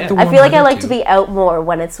 Well, I like the I warm feel like I weather, like to too. be out more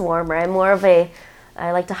when it's warmer.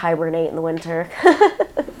 I like to hibernate in the winter.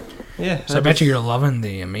 Yeah, So I bet you're loving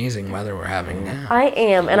the amazing weather we're having now. I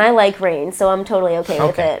am, and I like rain, so I'm totally okay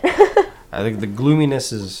Okay. with it. I think the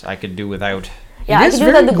gloominess is I could do without. Yeah, I is can do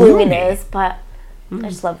without the very gloomy. gloominess, but I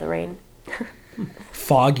just love the rain.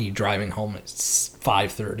 Foggy driving home at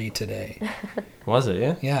 5:30 today. Was it?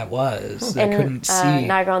 Yeah. Yeah, it was. I And couldn't see.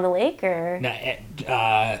 Niagara on the Lake, or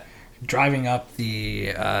Driving up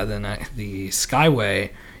the Skyway,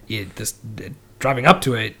 driving up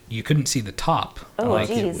to it, you couldn't see the top. Oh, like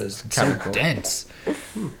geez. it was Kinda so cool. dense.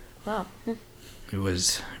 wow, It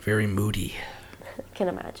was very moody. I can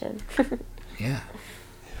imagine. Yeah.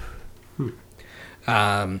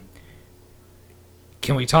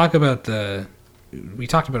 Can we talk about we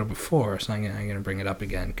talked about it before, so I'm going to bring it up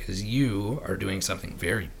again, because you are doing something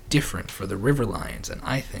very different for the River Lions, and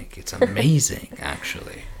I think it's amazing,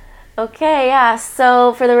 actually. Okay, yeah.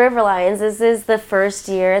 So for the River Lions, this is the first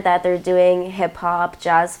year that they're doing hip hop,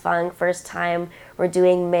 jazz funk. First time we're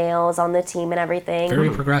doing males on the team and everything. Very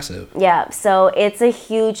progressive. Yeah, so it's a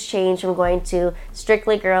huge change from going to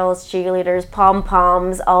strictly girls, cheerleaders,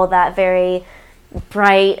 pom-poms, all that very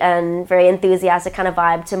bright and very enthusiastic kind of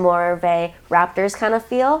vibe to more of a Raptors kind of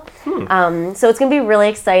feel. So it's going to be really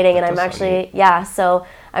exciting, and That I'm does sound actually, so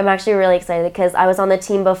I'm actually really excited because I was on the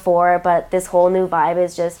team before, but this whole new vibe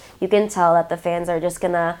is just, you can tell that the fans are just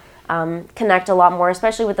going to connect a lot more,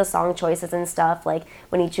 especially with the song choices and stuff. Like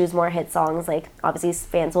when you choose more hit songs, like obviously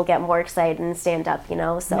fans will get more excited and stand up, you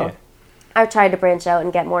know. So Yeah. I've tried to branch out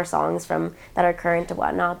and get more songs from that are current and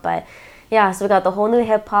whatnot. But yeah, so we got the whole new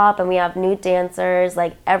hip hop, and we have new dancers,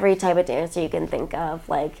 like every type of dancer you can think of,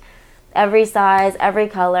 like every size, every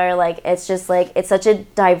color. Like it's just like, it's such a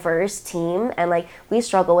diverse team, and like we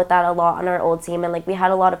struggle with that a lot on our old team, and like we had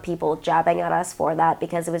a lot of people jabbing at us for that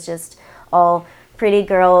because it was just all pretty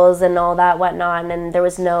girls and all that whatnot, and there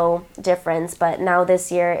was no difference. But now this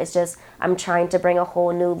year it's just, I'm trying to bring a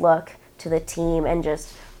whole new look to the team and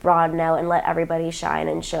just broaden out and let everybody shine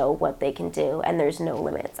and show what they can do, and there's no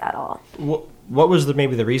limits at all. What was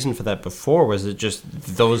maybe the reason for that before? Was it just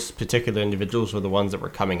those particular individuals were the ones that were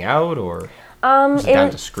coming out, or was it down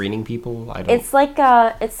to screening people? I don't. It's like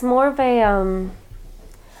it's more of a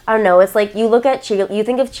I don't know. It's like you look at you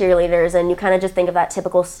think of cheerleaders, and you kind of just think of that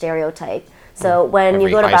typical stereotype. So when you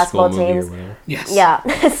Every go to high school basketball movie or teams, whatever. Yes.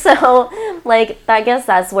 yeah. So, like, I guess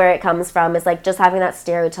that's where it comes from. Is like just having that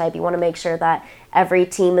stereotype. You want to make sure that every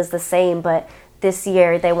team is the same, but this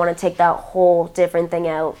year they want to take that whole different thing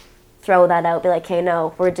out, throw that out, be like, hey,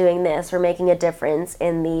 no, we're doing this. We're making a difference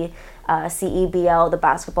in the CEBL, the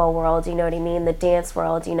basketball world, you know what I mean? The dance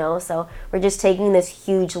world, you know? So we're just taking this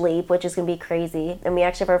huge leap, which is going to be crazy. And we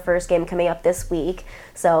actually have our first game coming up this week.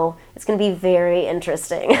 So it's going to be very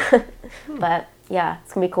interesting. But yeah,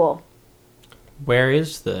 it's going to be cool. Where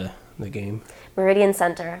is the game? Meridian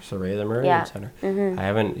Center. So right at the Meridian Yeah. Center. I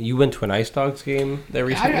haven't. You went to an Ice Dogs game there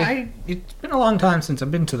recently? It's been a long time since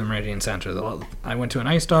I've been to the Meridian Center. I went to an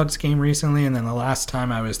Ice Dogs game recently, and then the last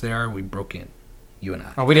time I was there, we broke in. You and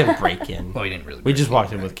I. Oh, we didn't break in. Well, we didn't really. We break just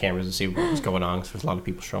walked in right? with cameras to see what was going on because there's a lot of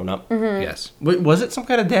people showing up. Yes. Was it some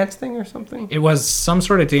kind of dance thing or something? It was some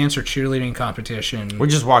sort of dance or cheerleading competition. We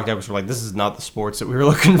just walked out because we're like, this is not the sports that we were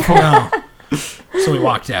looking for. No. So we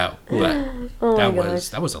walked out. But Oh my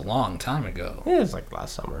that was a long time ago. Yeah, it was like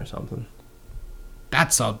last summer or something.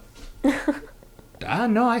 That's a.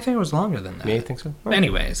 No, I think it was longer than that. Yeah, you think so?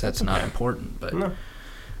 Anyways, that's not important. But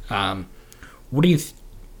No. what do you?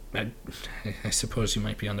 I suppose you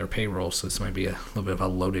might be on their payroll, so this might be a little bit of a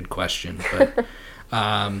loaded question. But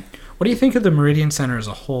what do you think of the Meridian Center as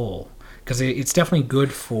a whole? Because it's definitely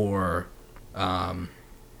good for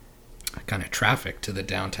kind of traffic to the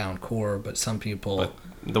downtown core, but some people. But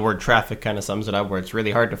the word traffic kind of sums it up, where it's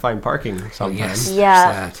really hard to find parking sometimes. yes,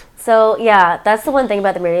 Yeah. there's that. So, yeah, that's the one thing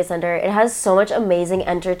about the Meridian Center. It has so much amazing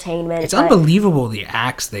entertainment. It's but unbelievable the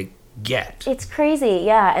acts they get. It's crazy,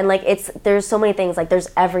 yeah. And, like, there's so many things. Like, there's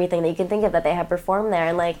everything that you can think of that they have performed there.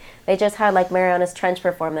 And, like, they just had, like, Marianas Trench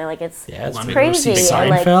perform there. Like, it's Yeah, it's Want me to go see crazy, and,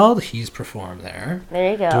 like- Seinfeld? He's performed there.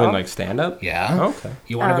 there you go. doing like stand up. Yeah. Okay.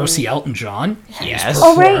 You want to go see Elton John? Yes.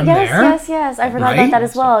 Oh right, performed yes, there. yes. I forgot Right? about that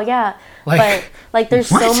as well. Yeah, Like, but like, there's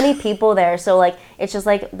so what? many people there. So like, it's just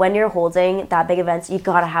like when you're holding that big events, you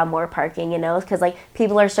gotta have more parking, you know, because like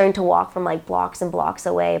people are starting to walk from like blocks and blocks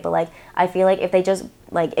away. But like, I feel like if they just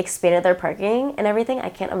like expanded their parking and everything, I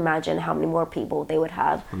can't imagine how many more people they would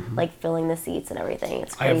have like filling the seats and everything.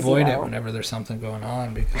 It's I crazy. avoid it though. whenever there's something going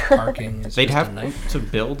on because parking is They'd just have a night. to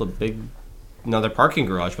build another parking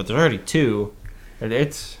garage, but there's already two. And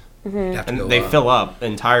it's You have to go and they up. fill up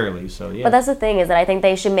entirely. So yeah. But that's the thing is that I think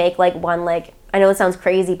they should make like one like I know it sounds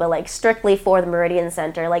crazy, but like strictly for the Meridian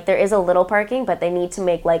Center. Like there is a little parking, but they need to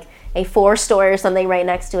make like a 4-store or something right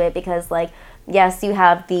next to it because like yes, you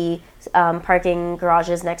have the parking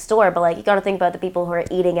garages next door, but like you got to think about the people who are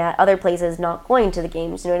eating at other places, not going to the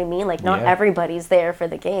games. You know what I mean? Like not Yeah. everybody's there for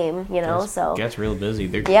the game. You know, so gets real busy.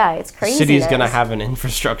 yeah, it's crazy. City's gonna have an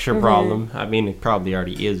infrastructure problem. I mean, it probably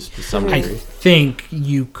already is to some I degree. think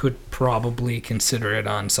you could probably consider it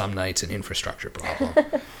on some nights an infrastructure problem.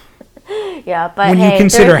 Yeah, but when hey, you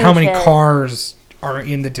consider they're a how huge many hit. cars are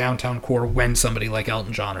in the downtown core when somebody like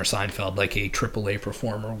Elton John or Seinfeld, like a AAA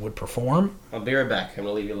performer, would perform. I'll be right back. I'm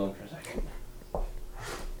gonna leave you alone for a second.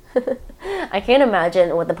 I can't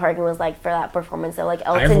imagine what the parking was like for that performance. though. Like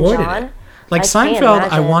I Elton avoided John. it. Like I can't Seinfeld, I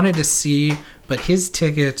imagine. wanted to see, but his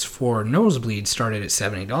tickets for nosebleed started at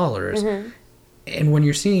 $70. Mm-hmm. And when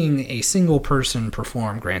you're seeing a single person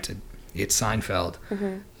perform, granted, it's Seinfeld,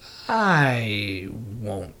 Mm-hmm. I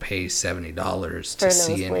won't pay $70 For to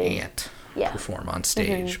see an nosebleed. ant Yeah. Mm-hmm. perform on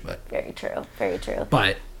stage. But Very true. Very true.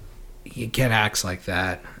 But you get acts like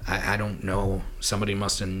that. I don't know. Somebody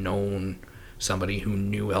must have known somebody who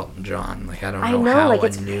knew Elton John. Like I don't I know, know, how like, I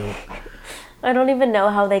it's- knew. I don't even know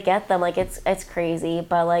how they get them. Like it's crazy,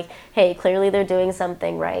 but like, hey, clearly they're doing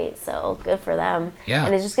something right. So good for them. Yeah.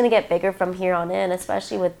 And it's just gonna get bigger from here on in,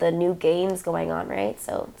 especially with the new games going on, right?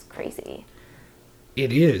 So it's crazy.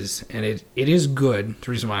 It is, and it is good.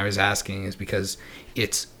 The reason why I was asking is because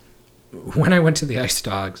it's when I went to the Ice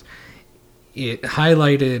Dogs, it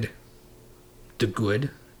highlighted the good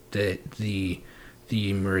that the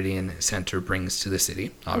Meridian Center brings to the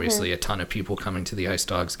city. Obviously, a ton of people coming to the Ice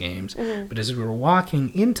Dogs games. But as we were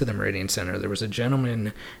walking into the Meridian Center, there was a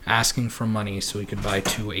gentleman asking for money so he could buy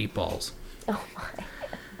 2 8-balls. Oh my.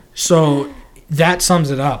 So that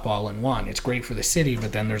sums it up all in one. It's great for the city,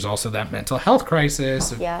 but then there's also that mental health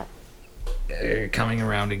crisis of Yeah. coming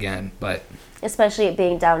around again. But Especially it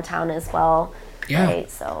being downtown as well. Yeah. Right.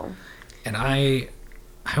 So and I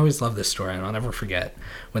always love this story, and I'll never forget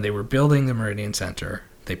when they were building the Meridian Center.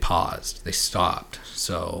 They paused. They stopped.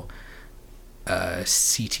 So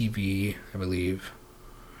CTV, I believe,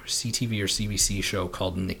 CTV or CBC show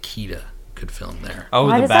called Nikita could film there. Oh,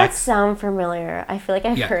 why the does back. that sound familiar? I feel like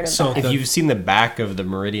I've Yeah, heard of so that. If you've seen the back of the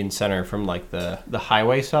Meridian Center from like the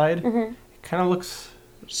highway side, Mm-hmm. it kind of looks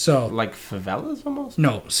So like favelas almost.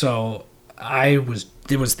 no, so It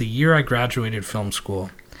was the year I graduated film school,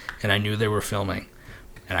 and I knew they were filming,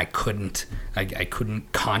 and I couldn't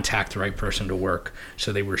contact the right person to work.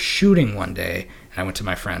 So they were shooting one day, and I went to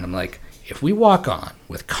my friend. I'm like, if we walk on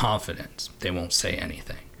with confidence, they won't say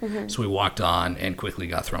anything. So we walked on and quickly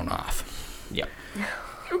got thrown off. Yep.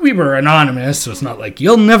 We were anonymous, so it's not like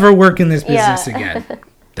you'll never work in this business again.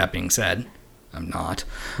 That being said, I'm not.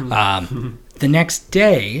 The next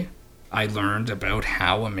day, I learned about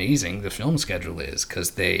how amazing the film schedule is,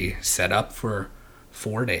 because they set up for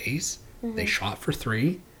 4 days, they shot for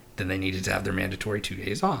 3, then they needed to have their mandatory 2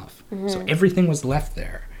 days off. So everything was left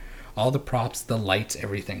there. All the props, the lights,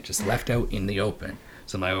 everything just left out in the open.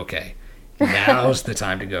 So I'm like, okay, now's the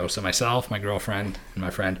time to go. So myself, my girlfriend, and my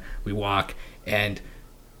friend, we walk, and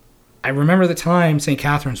I remember the time St.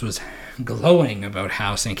 Catharines was glowing about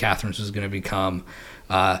how St. Catharines was going to become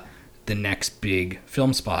the next big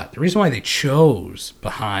film spot. The reason why they chose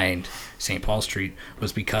behind St. Paul Street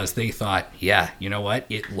was because they thought, yeah, you know what?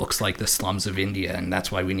 It looks like the slums of India, and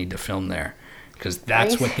that's why we need to film there. Because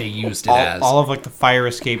that's what they used it as. All of like the fire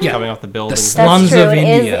escapes coming off the building. The slums That's true. of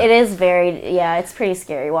India. It is very, it's pretty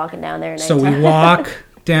scary walking down there at So nighttime. we walk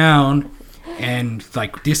down, and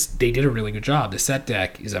like this, they did a really good job. The set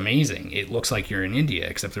deck is amazing. It looks like you're in India,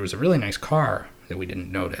 except there was a really nice car that we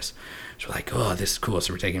didn't notice. So we're like, oh, this is cool.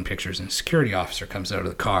 So we're taking pictures, and a security officer comes out of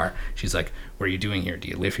the car. She's like, what are you doing here? Do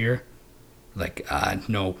you live here? Like,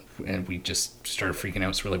 no. And we just started freaking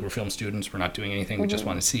out. So we're like, we're film students. We're not doing anything. We just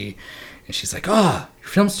want to see. And she's like, you're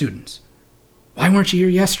film students. Why weren't you here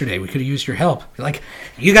yesterday? We could have used your help. We're like,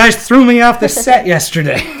 you guys threw me off the set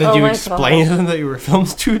yesterday. Did you my explain to them that you were a film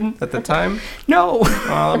student at the time? No.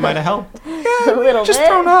 Well, it might have helped. a little Just bit.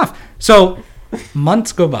 thrown off. So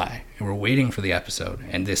months go by, and we're waiting for the episode.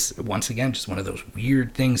 And this, once again, just one of those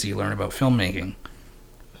weird things that you learn about filmmaking.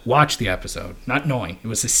 Watch the episode, not knowing. It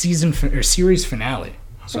was a series finale.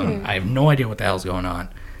 So I have no idea what the hell's going on.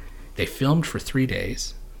 They filmed for 3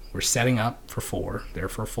 days. We're setting up for 4, there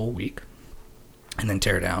for a full week. And then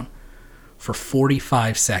tear down for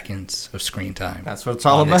 45 seconds of screen time. That's what it's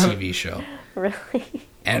all on about. the TV show. Really?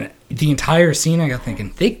 And the entire scene, I got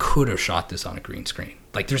thinking, they could have shot this on a green screen.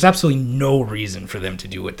 Like, there's absolutely no reason for them to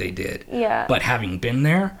do what they did. Yeah. But having been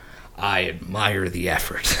there, I admire the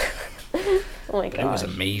effort. Oh my It was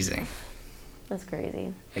gosh. amazing. That's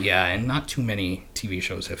crazy. Yeah, and not too many TV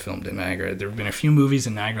shows have filmed in Niagara. There have been a few movies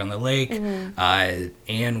in Niagara-on-the-Lake.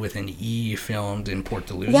 Anne with an E filmed in Port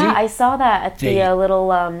Dalhousie. Yeah, I saw that at They- the little,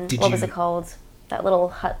 Did what was you- it called? That little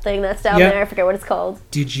hut thing that's down Yeah. there. I forget what it's called.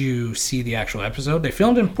 Did you see the actual episode? They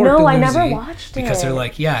filmed in Port No, I Dalhousie. never watched Because they're it.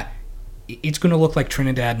 like, yeah, it's going to look like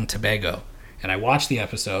Trinidad and Tobago. And I watched the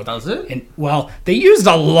episode. Does it? And, well, they used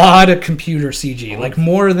a lot of computer CG, like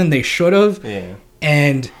more than they should have. Yeah.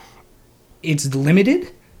 And it's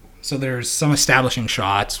limited. So there's some establishing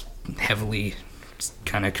shots, heavily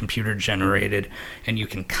kind of computer generated. And you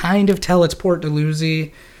can kind of tell it's Port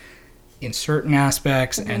Dalhousie in certain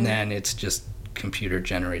aspects. And then it's just computer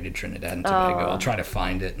generated Trinidad and Tobago. I'll try to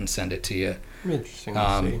find it and send it to you. Interesting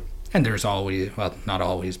to see. And there's always, well, not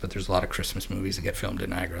always, but there's a lot of Christmas movies that get filmed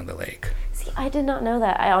in Niagara-on-the-Lake. See, I did not know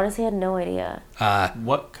that. I honestly had no idea.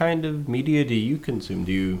 What kind of media do you consume?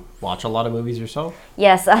 Do you watch a lot of movies yourself?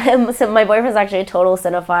 Yes, so my boyfriend's actually a total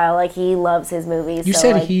cinephile. Like, he loves his movies. You so,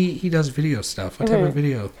 said like, he does video stuff. What type of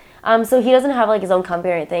video? So he doesn't have like his own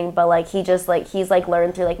company or anything, but like he just like he's like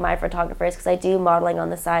learned through like my photographers because I do modeling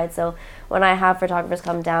on the side. So when I have photographers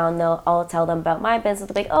come down, I'll tell them about my business.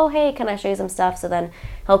 They'll be like, oh hey, can I show you some stuff? So then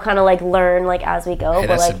he'll kind of like learn like as we go. Hey, but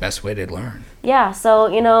that's like the best way to learn. yeah, so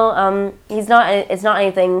you know, it's not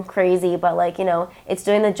anything crazy, but like you know, it's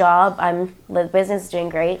doing the job. The business is doing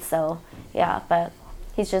great. So yeah, but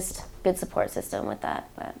he's just good support system with that.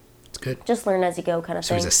 But It's good. just learn as you go, kind of So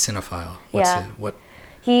thing. he's a cinephile. Yeah. What?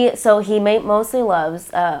 He mostly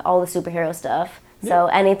loves all the superhero stuff. So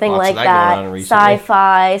anything Lots like of that going that, on recently.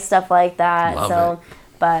 sci-fi stuff like that. Love so, it.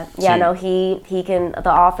 but yeah, So- no, he can.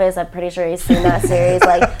 The Office. I'm pretty sure he's seen that series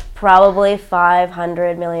like probably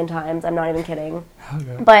 500 million times. I'm not even kidding.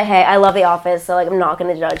 Okay. But hey, I love The Office, so like I'm not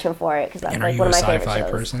gonna judge him for it because that's And are like you one a of my favorite sci-fi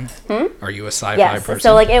shows. person? Are you a sci-fi Yes, person?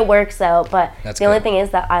 so like it works out, but That's the only good. thing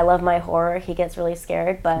is that I love my horror. He gets really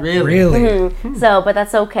scared, but Really? so but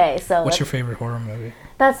that's okay. So What's that's- your favorite horror movie?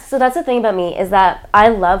 That's the thing about me is that I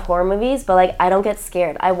love horror movies, but like I don't get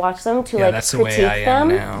scared. I watch them to Yeah, like that's the critique way I am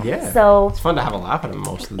them. now. Yeah. So It's fun to have a laugh at him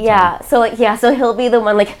most of the yeah, time. so he'll be the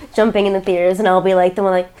one like jumping in the theaters, and I'll be like the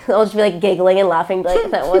one like I'll just be like giggling and laughing, be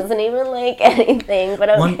like that wasn't even like anything, but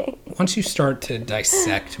okay. Once you start to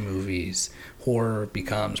dissect movies, horror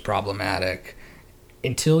becomes problematic.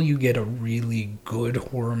 until you get a really good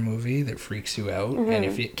horror movie that freaks you out, and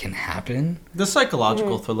if it can happen, The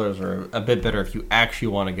psychological thrillers are a bit better if you actually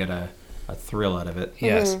want to get a thrill out of it.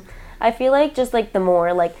 yes. I feel like just like the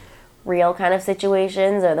more like real kind of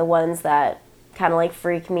situations are the ones that kind of like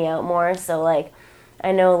freak me out more. So like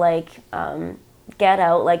I know like Get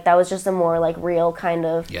Out, like that was just a more like real kind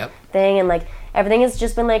of Yep. thing, and like everything has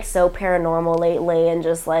just been like so paranormal lately, and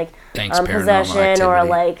just like Thanks, Paranormal possession or Activity.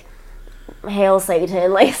 like Hail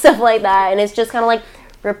Satan, like stuff like that, and it's just kind of like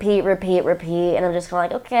repeat, and I'm just kind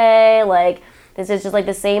of like, okay, like this is just like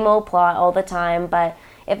the same old plot all the time. But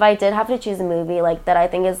if I did have to choose a movie like that I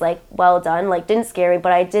think is like well done, like didn't scare me,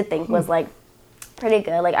 but I did think was like pretty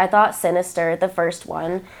good. Like I thought Sinister, the first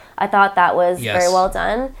one, I thought that was Yes. very well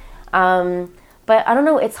done. But I don't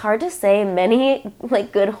know, it's hard to say many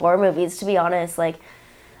like good horror movies, to be honest. Like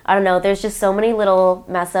I don't know, there's just so many little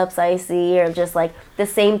mess ups I see, or just like the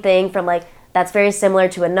same thing from like that's very similar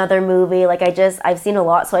to another movie. Like I've seen a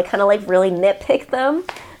lot, so I kind of like really nitpick them.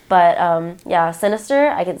 But yeah, Sinister,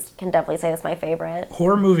 I can definitely say that's my favorite.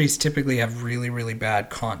 Horror movies typically have really, really bad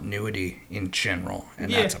continuity in general,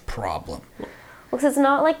 and Yeah. that's a problem. Because it's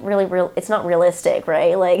not like really real. It's not realistic,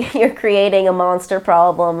 right? Like you're creating a monster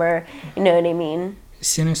problem, or you know what I mean.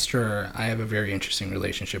 Sinister, I have a very interesting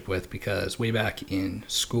relationship with, because way back in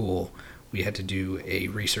school, we had to do a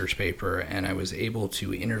research paper, and I was able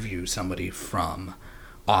to interview somebody from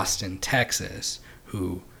Austin, Texas,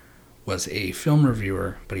 who was a film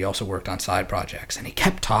reviewer, but he also worked on side projects, and he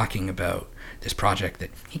kept talking about this project that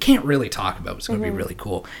he can't really talk about. It's going to be really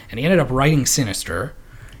cool. And he ended up writing Sinister.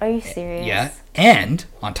 Are you serious? Yeah. And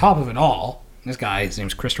on top of it all, this guy, his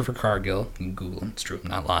name's Christopher Cargill. You can Google him. It's true. I'm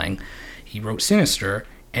not lying. He wrote Sinister,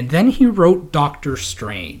 and then he wrote Doctor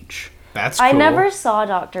Strange. That's cool. I never saw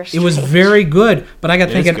Doctor Strange. It was very good, but I got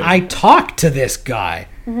It is thinking, good. I talked to this guy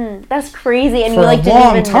That's crazy, and for you like a didn't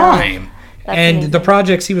long even time. know. That's And amazing. the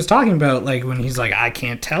projects he was talking about, like when he's like, I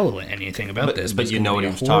can't tell anything about But- this, but it's you gonna know be what a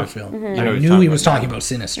he was horror talking- film. you know I what he was knew talking he was about. talking about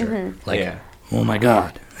Sinister. Like, Yeah. oh my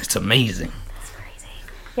god, it's amazing.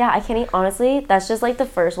 Yeah, I can't honestly. That's just like the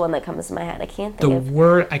first one that comes to my head. I can't The think of.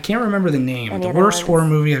 word, I can't remember the name. Any The other worst ones? horror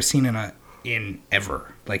movie I've seen in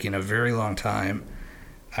ever, like in a very long time.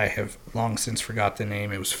 I have long since forgot the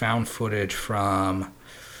name. It was found footage from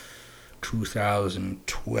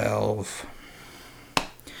 2012,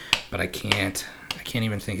 but I can't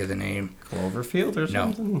even think of the name. Cloverfield or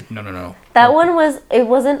No, something? no. That one was. It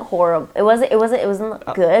wasn't horrible. It wasn't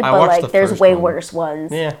good. I But watched like, the there's first way one. worse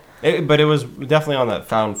ones. Yeah. But it was definitely on that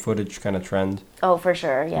found footage kind of trend. Oh, for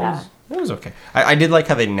sure. Yeah. It was okay. I did like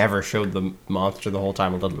how they never showed the monster the whole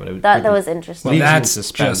time a little bit. It was That really was interesting. Well, Leaves you in That's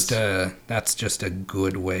suspense. just a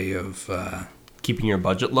good way of keeping your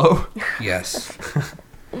budget low. yes.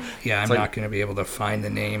 Yeah, I'm like- not going to be able to find the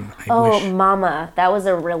name. I Oh, wish. Mama, that was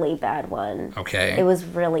a really bad one. Okay. It was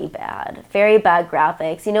really bad. Very bad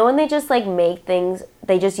graphics. You know when they just like make things,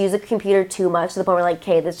 they just use a computer too much to the point where like,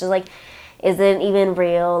 okay, this just like isn't even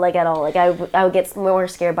real like at all. Like I would get more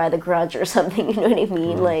scared by The Grudge or something. You know what I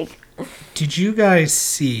mean? Like Did you guys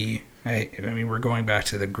see? I mean, we're going back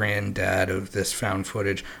to the granddad of this found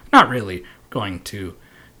footage. Not really. We're going to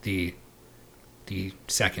the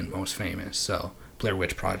second most famous. So Blair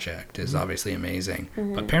Witch Project is obviously amazing,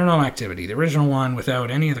 but Paranormal Activity, the original one, without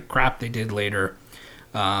any of the crap they did later.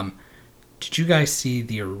 Did you guys see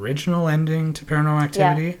the original ending to Paranormal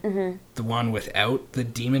Activity? Mm-hmm. The one without the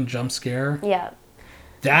demon jump scare? yeah.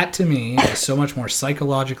 That to me is so much more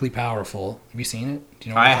psychologically powerful. Have you seen it? Do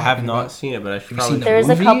you know what I I'm have talking not about? seen it, but I should Have you probably. seen the There's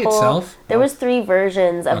movie a couple. itself? There was 3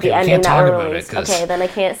 versions of Okay, the we ending can't that talk were about it, released. 'cause- Okay, then I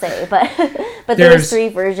can't say. But there There's- was 3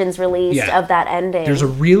 versions released Yeah. of that ending. There's a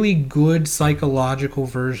really good psychological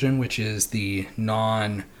version, which is the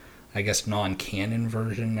non-canon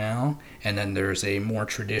version now. And then there's a more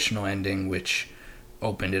traditional ending, which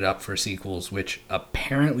opened it up for sequels, which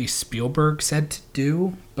apparently Spielberg said to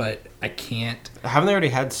do, but I can't. Haven't they already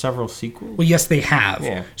had several sequels? Well, yes, they have.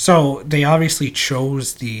 Yeah. So they obviously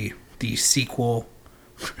chose the sequel,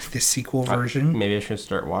 the sequel version. Maybe I should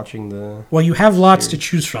start watching the. Well, you have lots to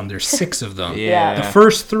choose from. There's 6 of them. Yeah. The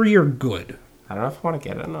first 3 are good. I don't know if I want to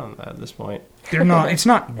get in on that at this point. They're not. It's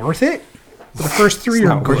not worth it. But the first 3 It's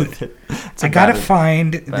are not good. worth it. It's I a gotta bad-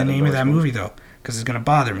 find the bad name of that endorsement. movie though, because it's gonna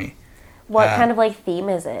bother me. What kind of like theme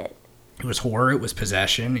is it? It was horror. It was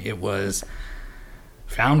possession. It was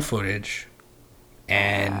found footage,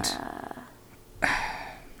 and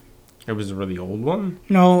It was a really old one.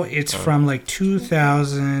 no, it's from like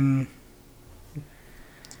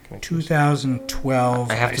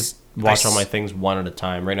 2012. I have to watch all my things one at a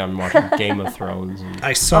time. Right now, I'm watching Game of Thrones. And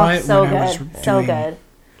I saw Oh, it so when I was good. doing. So good.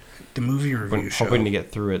 the movie review show. Hoping to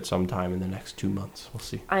get through it sometime in the next 2 months. We'll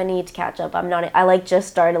see. I need to catch up. I like just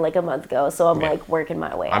started like a month ago, so I'm like working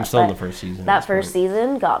my way up. I'm still in But the first season. That first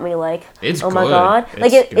season got me like, It's oh my good. god.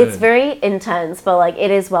 Like It's it's good. very intense, but like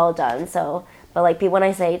it is well done. So, but like when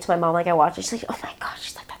I say to my mom, like I watch it, she's like, oh my gosh,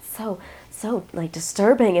 she's like, that's so like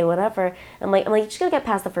disturbing and whatever. I'm like, you just gotta get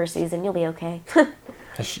past the first season, you'll be okay.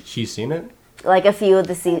 Has she seen it? Like a few of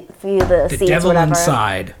the scenes, The Devil whatever.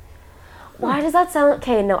 Inside Why does that sound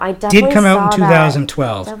okay? No, I definitely did come out in saw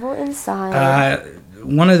 2012. That. Devil Inside.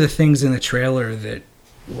 One of the things in the trailer that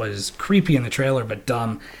was creepy in the trailer but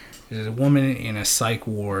dumb is a woman in a psych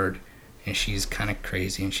ward, and she's kind of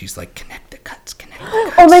crazy, and she's like, connect the cuts.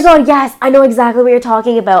 Oh my god, yes! I know exactly what you're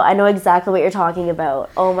talking about.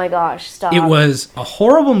 Oh my gosh, stop. It was a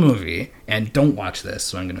horrible movie, and don't watch this,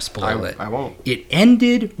 so I'm going to spoil it. I won't. It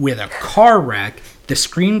ended with a car wreck. The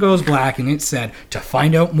screen goes black, and it said, to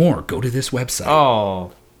find out more, go to this website.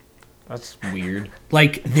 Oh, that's weird.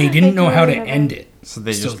 Like, they didn't know how to end it. So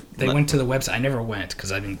they went to the website. I never went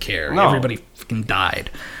because I didn't care. No. Everybody fucking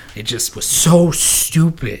died. It just was so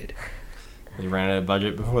stupid. They ran out of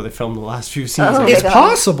budget before they filmed the last few seasons. Oh my It's God.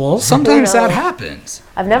 possible. Sometimes Who knows? that happens.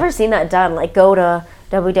 I've never seen that done. Like, go to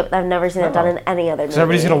WW. I've never seen it done in any other movie. So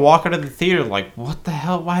everybody's gonna walk out of the theater like, what the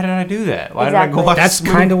hell? Why did I do that? Why did I Exactly. go watch That's this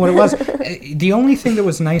movie? kind of what it was. The only thing that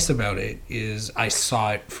was nice about it is I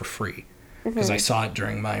saw it for free because I saw it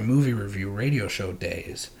during my movie review radio show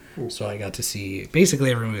days. So I got to see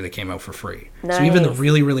basically every movie that came out for free. So even the Nice.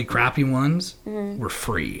 really, really crappy ones were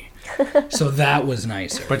free. So that was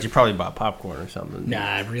nicer. But you probably bought popcorn or something.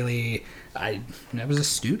 Nah, I was a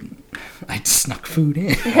student. I snuck food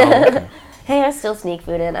in. Hey, I still sneak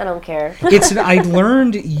food in. I don't care. I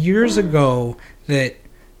learned years ago that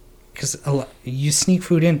because you sneak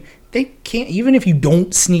food in, they can't, even if you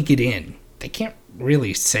don't sneak it in, they can't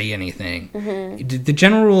really say anything. The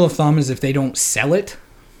general rule of thumb is if they don't sell it,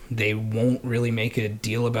 they won't really make a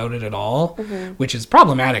deal about it at all, which is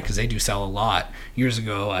problematic because they do sell a lot. Years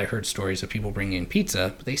ago, I heard stories of people bringing in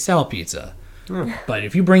pizza, but they sell pizza. But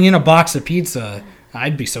if you bring in a box of pizza,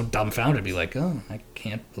 I'd be so dumbfounded, be like, oh, I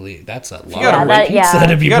can't believe that's a lot gotta of wait pizza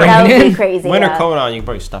to be gotta- that bringing would in. be crazy. Winter yeah. coat on, you can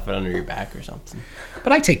probably stuff it under your back or something.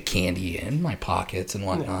 But I take candy in my pockets and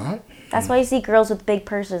whatnot. That's why you see girls with big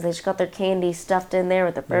purses. They just got their candy stuffed in there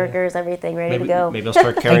with their burgers, everything ready to go. Maybe I'll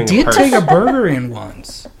start I carrying a did purse. take a burger in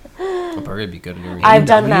once. A burger would be good at your I've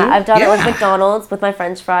done that. I've done it with Yeah. McDonald's with my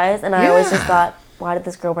French fries, and I always just Yeah. thought, why did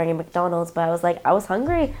this girl bring in McDonald's? But I was like, I was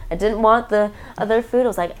hungry. I didn't want the other food. I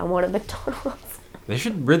was like, I wanted McDonald's. They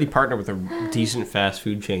should really partner with a decent fast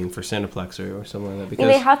food chain for Cineplex or something like that. I mean,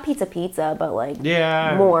 they Because have pizza, but like,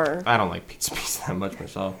 yeah, more. I don't like pizza that much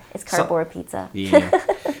myself. It's cardboard pizza. Yeah,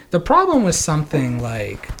 The problem with something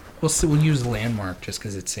like we'll use Landmark just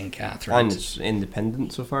because it's St. and Catharines, it's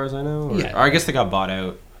independent so far as I know. Or, Yeah. or I guess they got bought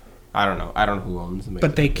out. I don't know. I don't know who owns them.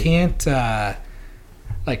 but they can't.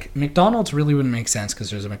 Like McDonald's really wouldn't make sense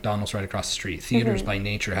because there's a McDonald's right across the street. Theaters by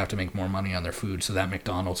nature have to make more money on their food, so that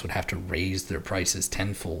McDonald's would have to raise their prices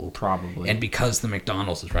tenfold. Probably. And because the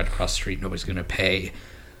McDonald's is right across the street, nobody's going to pay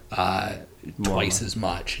twice as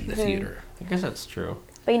much in the theater. I guess that's true.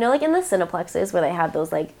 But you know, like in the Cineplexes where they have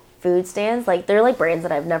those like food stands, like they're like brands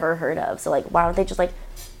that I've never heard of. So like, why don't they just like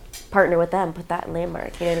partner with them, put that in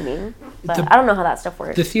Landmark? You know what I mean? But I don't know how that stuff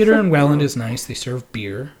works. The theater in Welland is nice. They serve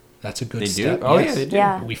beer. That's a good They step. do. Oh Yes. yeah, they do.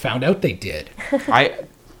 Yeah. We found out they did.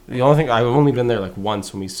 The only thing I've only been there like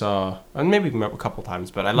once when we saw, and maybe a couple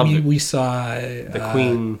times, but I love We saw the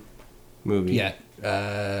Queen movie. Yeah.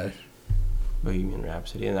 Bohemian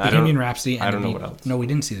Rhapsody. And Bohemian Rhapsody. And I don't the know what else. No, we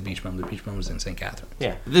didn't see the Beach Bum. The Beach Bum was in St. Catharines.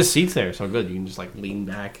 Yeah, this seats there are so good. You can just like lean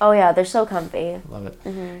back. Oh yeah, they're so comfy. Love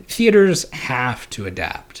it. Theaters have to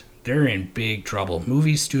adapt. They're in big trouble.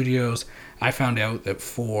 Movie studios. I found out that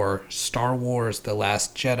for Star Wars: The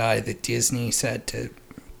Last Jedi, that Disney said to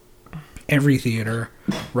every theater,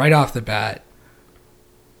 right off the bat,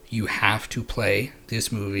 you have to play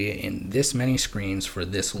this movie in this many screens for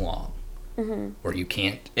this long, or you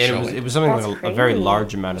can't And show it. it was something That's like a very crazy.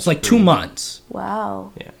 large amount of. It's like 2 screens. months.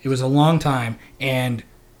 Wow. It was a long time, and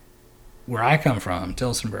where I come from,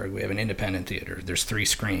 Tillsonburg, we have an independent theater. There's 3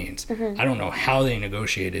 screens. I don't know how they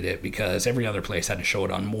negotiated it because every other place had to show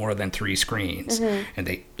it on more than 3 screens, and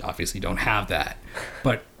they obviously don't have that.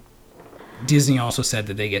 But Disney also said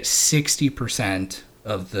that they get 60%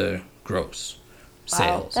 of the gross Wow.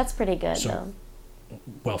 sales. That's pretty good So- though.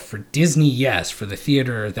 Well, for Disney, yes. For the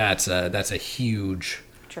theater, that's a huge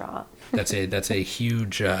Draw. that's a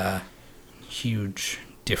huge huge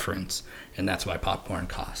difference, and that's why popcorn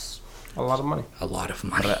costs A lot of money. a lot of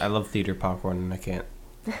money. But I love theater popcorn, and I can't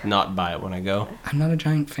not buy it when I go. I'm not a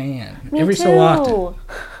giant fan. Me Every too. so often.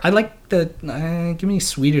 I like the... give me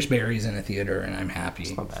Swedish berries in a theater and I'm happy.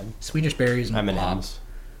 It's not bad. Swedish berries and pop. M&M's.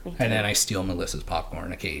 Me too. And then I steal Melissa's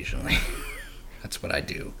popcorn occasionally. That's what I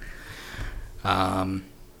do.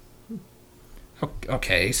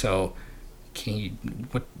 Okay, so can you...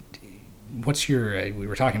 What's your... we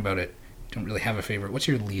were talking about it. Don't really have a favorite. What's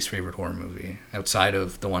your least favorite horror movie outside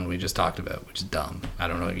of the one we just talked about, which is dumb? I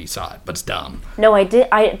don't know if you saw it, but it's dumb. No, I did.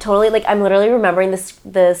 I totally like. I'm literally remembering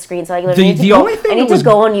the screen, so I literally need to The go. only thing I need that to was-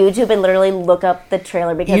 go on YouTube and literally look up the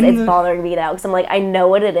trailer because In it's the- bothering me now. Because I'm like, I know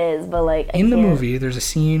what it is, but like, I In the can't. movie, there's a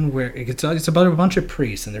scene where it's about a bunch of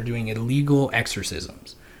priests and they're doing illegal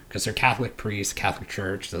exorcisms because they're Catholic priests. Catholic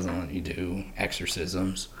Church doesn't let you do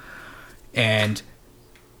exorcisms, and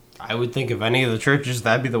I would think if any of the churches,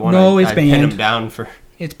 that'd be the one No, I'd it's pin banned. them down for.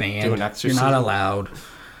 it's banned. Do an You're exorcism. not allowed.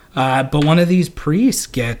 But one of these priests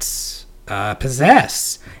gets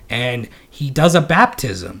possessed, and he does a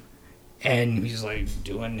baptism, and he's like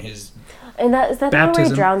doing his And is that the one where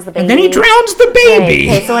baptism, he drowns the baby? and then he drowns the Right, baby.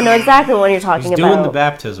 okay, so I know exactly what you're talking He's doing about. the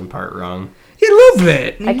baptism part wrong. A little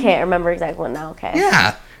bit. I can't remember exactly what now. Okay.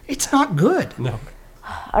 Yeah, it's not good. No.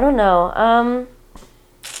 I don't know.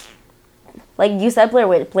 Like you said, Blair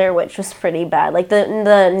Witch was pretty bad. Like the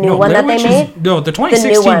new one Blair that they Witch made. Is, no, the The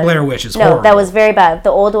 2016 new one. Blair Witch is No, horrible. that was very bad.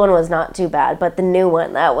 The old one was not too bad, but the new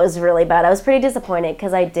one, that was really bad. I was pretty disappointed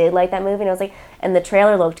because I did like that movie, and I was like, and the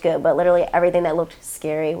trailer looked good, but literally everything that looked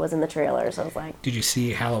scary was in the trailer. So I was like, Did you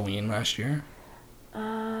see Halloween last year?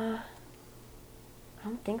 I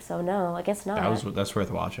don't think so. No, I guess not. That's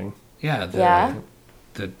worth watching. Yeah. Yeah?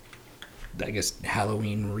 The I guess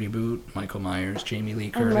Halloween reboot. Michael Myers, Jamie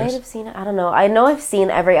Lee I might Curtis. have seen it. I don't know. I know I've seen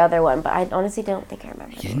every other one, but I honestly don't think I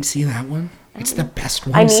remember. You didn't see that one? It's the best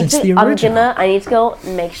one I need since to. the original. I need to go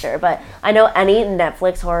make sure, but I know any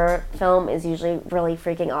Netflix horror film is usually really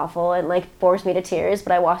freaking awful and like bores me to tears.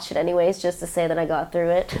 But I watched it anyways just to say that I got through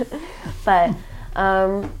it. But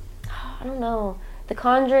I don't know. The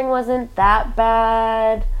Conjuring wasn't that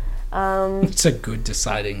bad. It's a good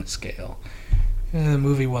deciding scale. The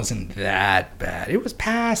movie wasn't that bad. It was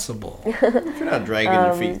passable. If you're not dragging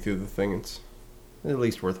your feet through the thing, it's at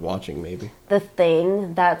least worth watching, maybe. The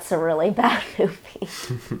Thing. That's a really bad movie.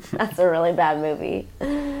 That's a really bad movie.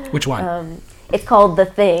 Which one? It's called The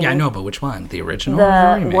Thing. Yeah, I know, but which one? The original or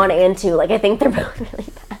the The remake? 1 and 2. Like I think they're both really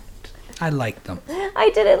bad. I like them.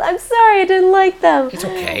 I didn't. I'm sorry. I didn't like them. It's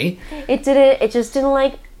okay. It just didn't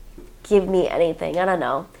like give me anything. I don't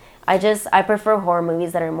know. I prefer horror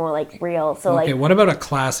movies that are more like real. So Okay, like what about a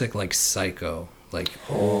classic like Psycho? Like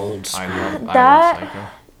old school. I love That- Psycho.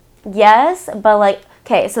 yes, but like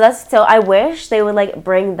okay, so I wish they would like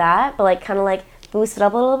bring that, but like kind of like boost it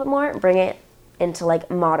up a little bit more, bring it into like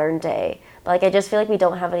modern day. But like I just feel like we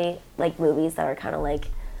don't have any like movies that are kind of like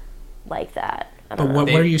that. I But don't know.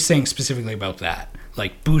 what are you saying specifically about that?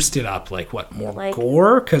 Like boost it up, like what, more Like-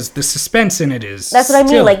 gore? Because the suspense in it is. That's what I mean.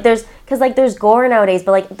 still- Like there's gore nowadays,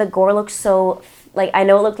 but like the gore looks so like I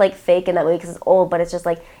know it looked like fake in that movie because it's old, but it's just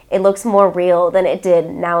like it looks more real than it did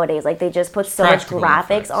nowadays. Like they just put so much Practical graphics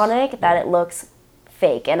effects. on it that it looks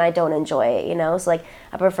fake, and I don't enjoy it. You know, so like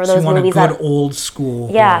I prefer So those you want a movies good that old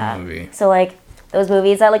school yeah. horror movie. So like those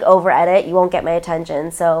movies that like over edit, you won't get my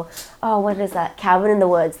attention. So what is that? Cabin in the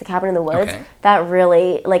Woods. The Cabin in the Woods. Okay. That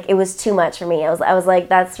really like it was too much for me. I was like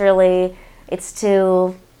it's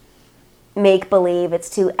too make believe. It's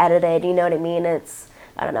too edited. You know what I mean?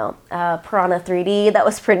 I don't know. Piranha 3D. That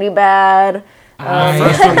was pretty bad. I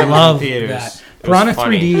first one that went love in theaters, that. it was Piranha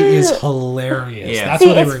funny. 3D is hilarious. Yeah. That's See,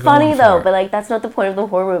 what they it's were funny going though, for. but like that's not the point of the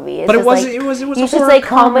horror movie. It's But it just, was- like, it was a you should horror say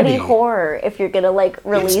comedy comedy. horror if you're gonna like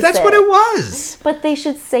release That's it. what it was. But they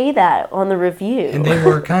should say that on the review. And they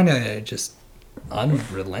were kind of just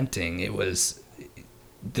unrelenting. It was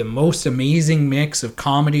the most amazing mix of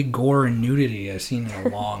comedy, gore, and nudity I've seen in a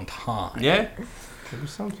long time. Yeah, it was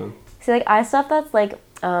something. See, like I stuff that's like,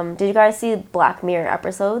 did you guys see Black Mirror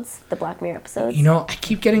episodes? The Black Mirror episodes? You know, I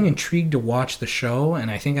keep getting intrigued to watch the show, and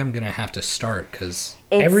I think I'm going to have to start, because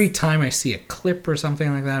It's- every time I see a clip or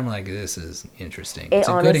something like that, I'm like, this is interesting. It It's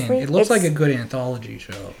a honestly- good. It looks like a it's- good anthology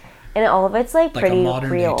show, And all of it's like like a pretty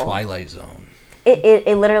modern real. day Twilight Zone.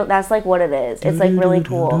 It literally, that's like what it is. It's like really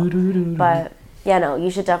cool. But yeah, no, you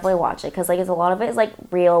should definitely watch it because like it's a lot of it is like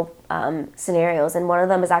real scenarios, and one of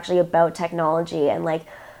them is actually about technology and like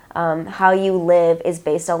how you live is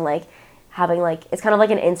based on like having like it's kind of like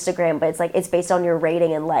an Instagram, but it's like it's based on your rating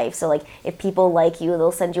in life. So like if people like you,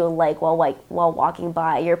 they'll send you a like while walking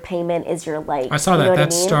by. Your payment is your like. I saw You that. know what I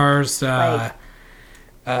That mean? stars. Like-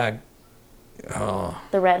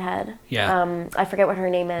 The redhead. Yeah. I forget what her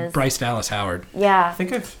name is. Bryce Dallas Howard. Yeah. I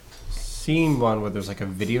think I've seen one where there's like a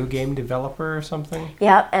video game developer or something.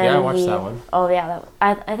 Yep. And Yeah, I watched that one. Oh yeah,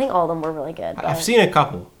 I think all of them were really good. But I've seen a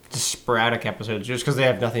couple, just sporadic episodes, just because they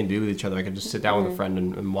have nothing to do with each other. I could just sit down with a friend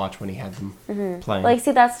and watch when he had them playing. like,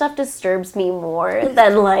 see, that stuff disturbs me more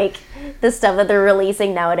than like the stuff that they're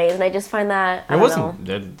releasing nowadays, and I just find that I It don't know.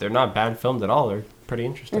 wasn't. They're not bad filmed at all. They're pretty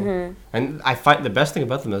interesting. And I find the best thing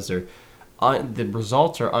about them is the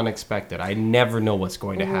results are unexpected. I never know what's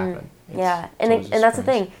going to happen. Yeah, It's and always a and that's the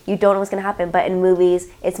surprise. thing. You don't know what's gonna happen, but in movies,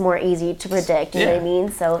 it's more easy to predict. You know what I Yeah.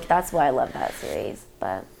 mean? So that's why I love that series.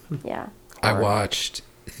 But yeah, I watched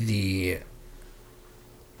the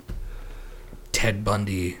Ted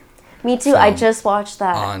Bundy me too. I Film just watched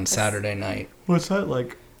that on Saturday night. What's that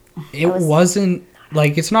like? It was- wasn't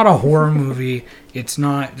like, it's not a horror movie. It's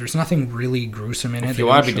not. There's nothing really gruesome in it. If They you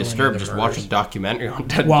don't want to be show any of disturbed, the just watch a murders. documentary on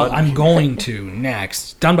Ted Well, Bundy. I'm going to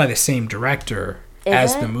next. Done by the same director Is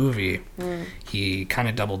as it? the movie. He kind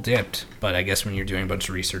of double dipped, but I guess when you're doing a bunch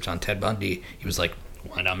of research on Ted Bundy, he was like,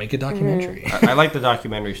 "Why not make a documentary?" I like the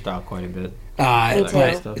documentary style quite a bit. Me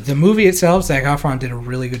too. But the movie itself, Zac Efron did a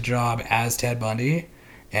really good job as Ted Bundy,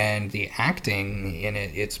 and the acting in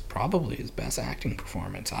it, it's probably his best acting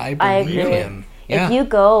performance. I I believe agree. him. Yeah. If you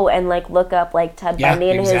go and like look up like Ted Yeah,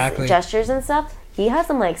 Bundy and exactly. his gestures and stuff, he has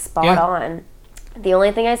them like spot Yeah. on. The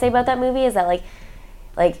only thing I say about that movie is that like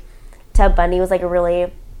Ted Bundy was like a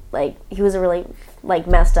really he was a really like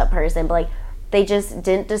messed up person, but like they just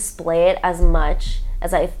didn't display it as much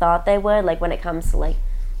as I thought they would. Like when it comes to like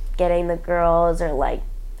getting the girls or like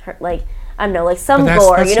her, like I don't know, like some But that's-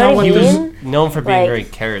 gore. that's You know not what I what he mean? Known for being Like- very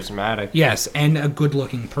charismatic. Yes, and a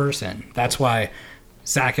good-looking person. That's why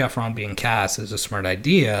Zac Efron being cast is a smart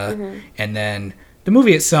idea. Mm-hmm. And then the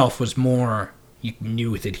movie itself was more, you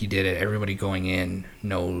knew that he did it. Everybody going in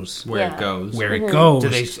knows Where Yeah. it goes. where it goes. Do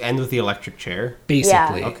they end with the electric chair?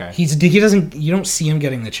 basically? Yeah. Okay. He doesn't. You don't see him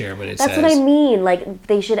getting the chair, but it That's says. what I mean. Like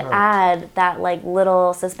they should add that like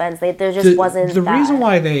little suspense. There just wasn't. The that. reason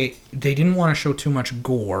why they didn't want to show too much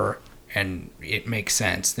gore, and it makes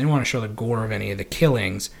sense. They didn't want to show the gore of any of the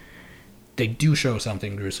killings. They do show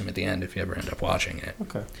something gruesome at the end if you ever end up watching it.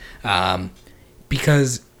 Okay.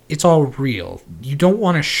 Because it's all real. You don't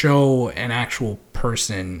want to show an actual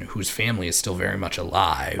person whose family is still very much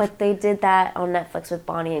alive. But they did that on Netflix with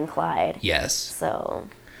Bonnie and Clyde. Yes, So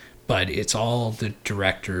but it's all the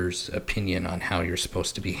director's opinion on how you're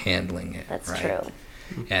supposed to be handling it. that's right? true.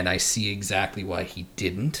 And I see exactly why he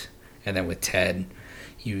didn't. And then with Ted,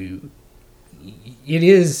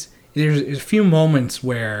 there's a few moments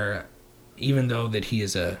where, even though that he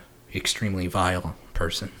is a extremely vile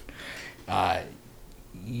person,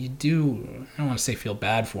 you do, I don't want to say feel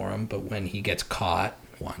bad for him, but when he gets caught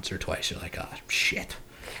once or twice, you're like, oh, shit.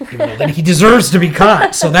 Even though then he deserves to be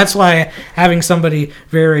caught. So that's why having somebody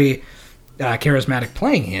very charismatic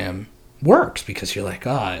playing him works, because you're like,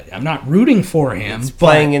 I'm not rooting for him. It's but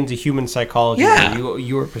playing into human psychology. Yeah. where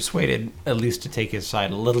You were persuaded at least to take his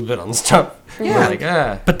side a little bit on stuff. Yeah. You're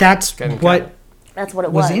like, But that's Getting what caught. That's what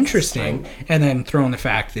it was was. interesting. And then throw in the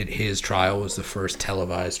fact that his trial was the first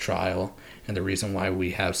televised trial. And the reason why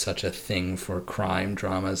we have such a thing for crime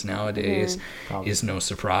dramas nowadays is no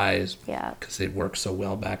surprise. Yeah. Because it worked so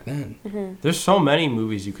well back then. There's so many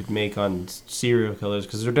movies you could make on serial killers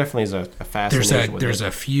because there definitely is a fascination with There's it.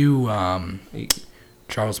 a few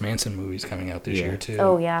Charles Manson movies coming out this Yeah. year too.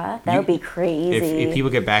 Oh yeah, that would be crazy. If people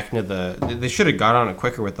get back into they should have got on it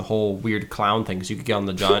quicker with the whole weird clown thing, because you could get on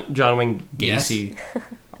the John Wayne Gacy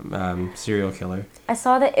serial killer. I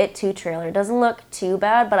saw the It 2 trailer. It doesn't look too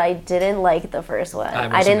bad, but I didn't like the first one. I I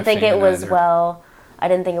wasn't didn't a think fan it was either. well. I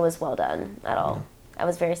didn't think it was well done at all. I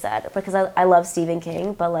was very sad because I love Stephen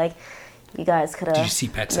King, but like you guys could have. Did you see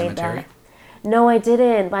Pet made Sematary? that. No, I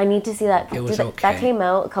didn't. But I need to see that. It was That okay. came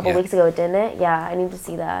out a couple Yeah. weeks ago, didn't it? Yeah, I need to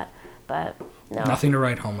see that. But no, Nothing to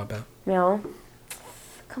write home about. no.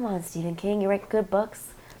 Come on, Stephen King. You write good books.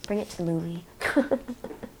 Bring it to the movie.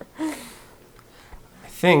 I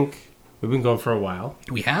think we've been going for a while.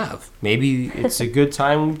 We have. Maybe it's a good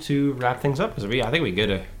time to wrap things up. 'Cause I think we get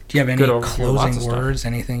a Do you have any good overview of lots closing of stuff. words?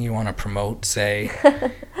 Anything you want to promote? Say.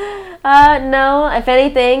 No, if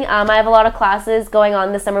anything, I have a lot of classes going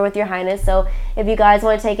on this summer with Your Highness, so if you guys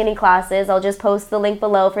want to take any classes, I'll just post the link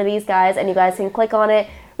below for these guys, and you guys can click on it,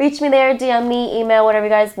 reach me there, DM me, email, whatever you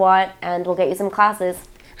guys want, and we'll get you some classes.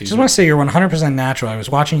 I just want to say you're 100% natural. I was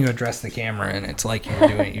watching you address the camera, and it's like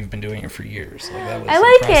you've been doing it for years. Like, that was I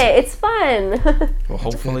like impressive. it. It's fun. Well,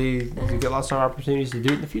 hopefully you get lots of opportunities to do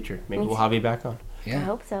it in the future. Maybe we'll have you back on. I Yeah.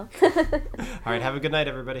 hope so. All right, have a good night,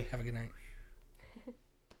 everybody. Have a good night.